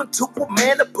grew into a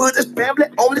man to put his family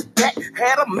on his back.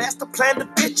 Had a master plan to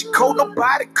bitch you cold,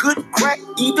 nobody couldn't crack.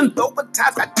 Even though at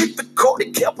times got difficult,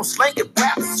 he kept on slanging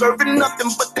rap. Serving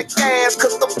nothing but the gas,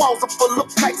 cause the walls are full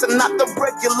of packs. And not the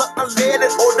regular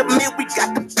unleaded or the meal we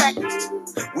got the pack.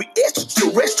 We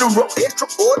extraterrestrial,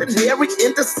 extraordinary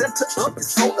in the center of the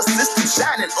solar system,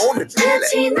 shining on the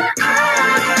daily.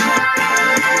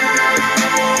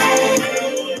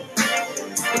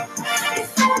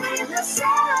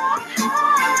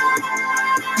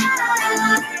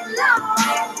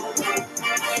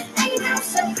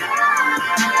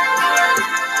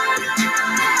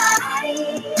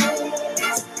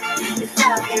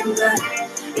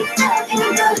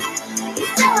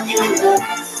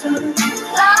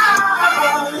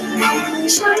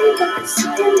 Shawty got the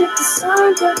skin if the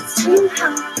sun, but it's too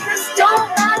hot. Don't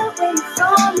matter where you're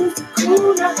from, it's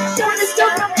cool now. Don't just go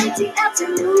from ATL to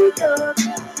New York.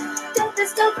 Don't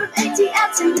just go from ATL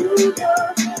to New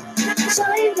York.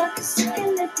 Shawty got the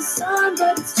skin if the sun,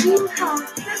 but it's too hot.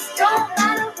 Don't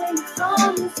matter where you're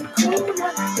from, it's cool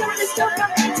now. Don't just go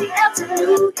from ATL to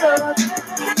New York.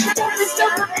 Don't just go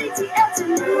from ATL to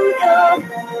New York.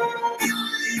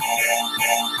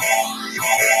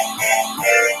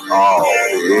 Oh,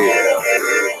 yeah.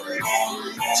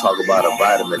 Talk about a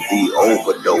vitamin D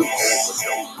overdose.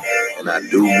 And I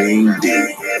do mean D.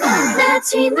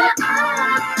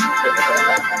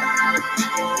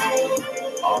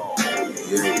 Oh,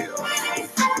 yeah.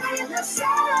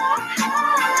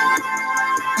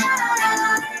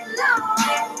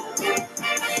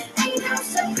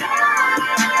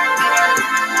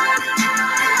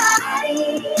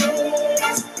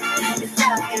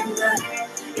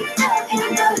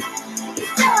 You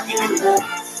fell in love.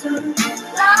 sun.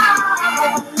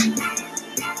 Love.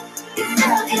 You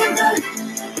fell in the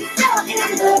sun. You fell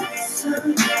in the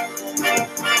sun.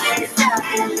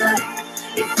 Love.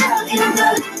 You fell in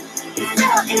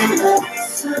the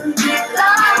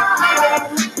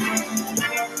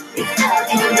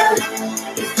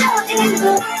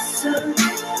sun.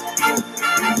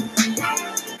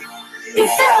 You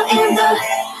fell in the sun.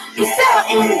 You fell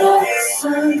in the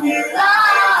sun.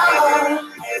 Love.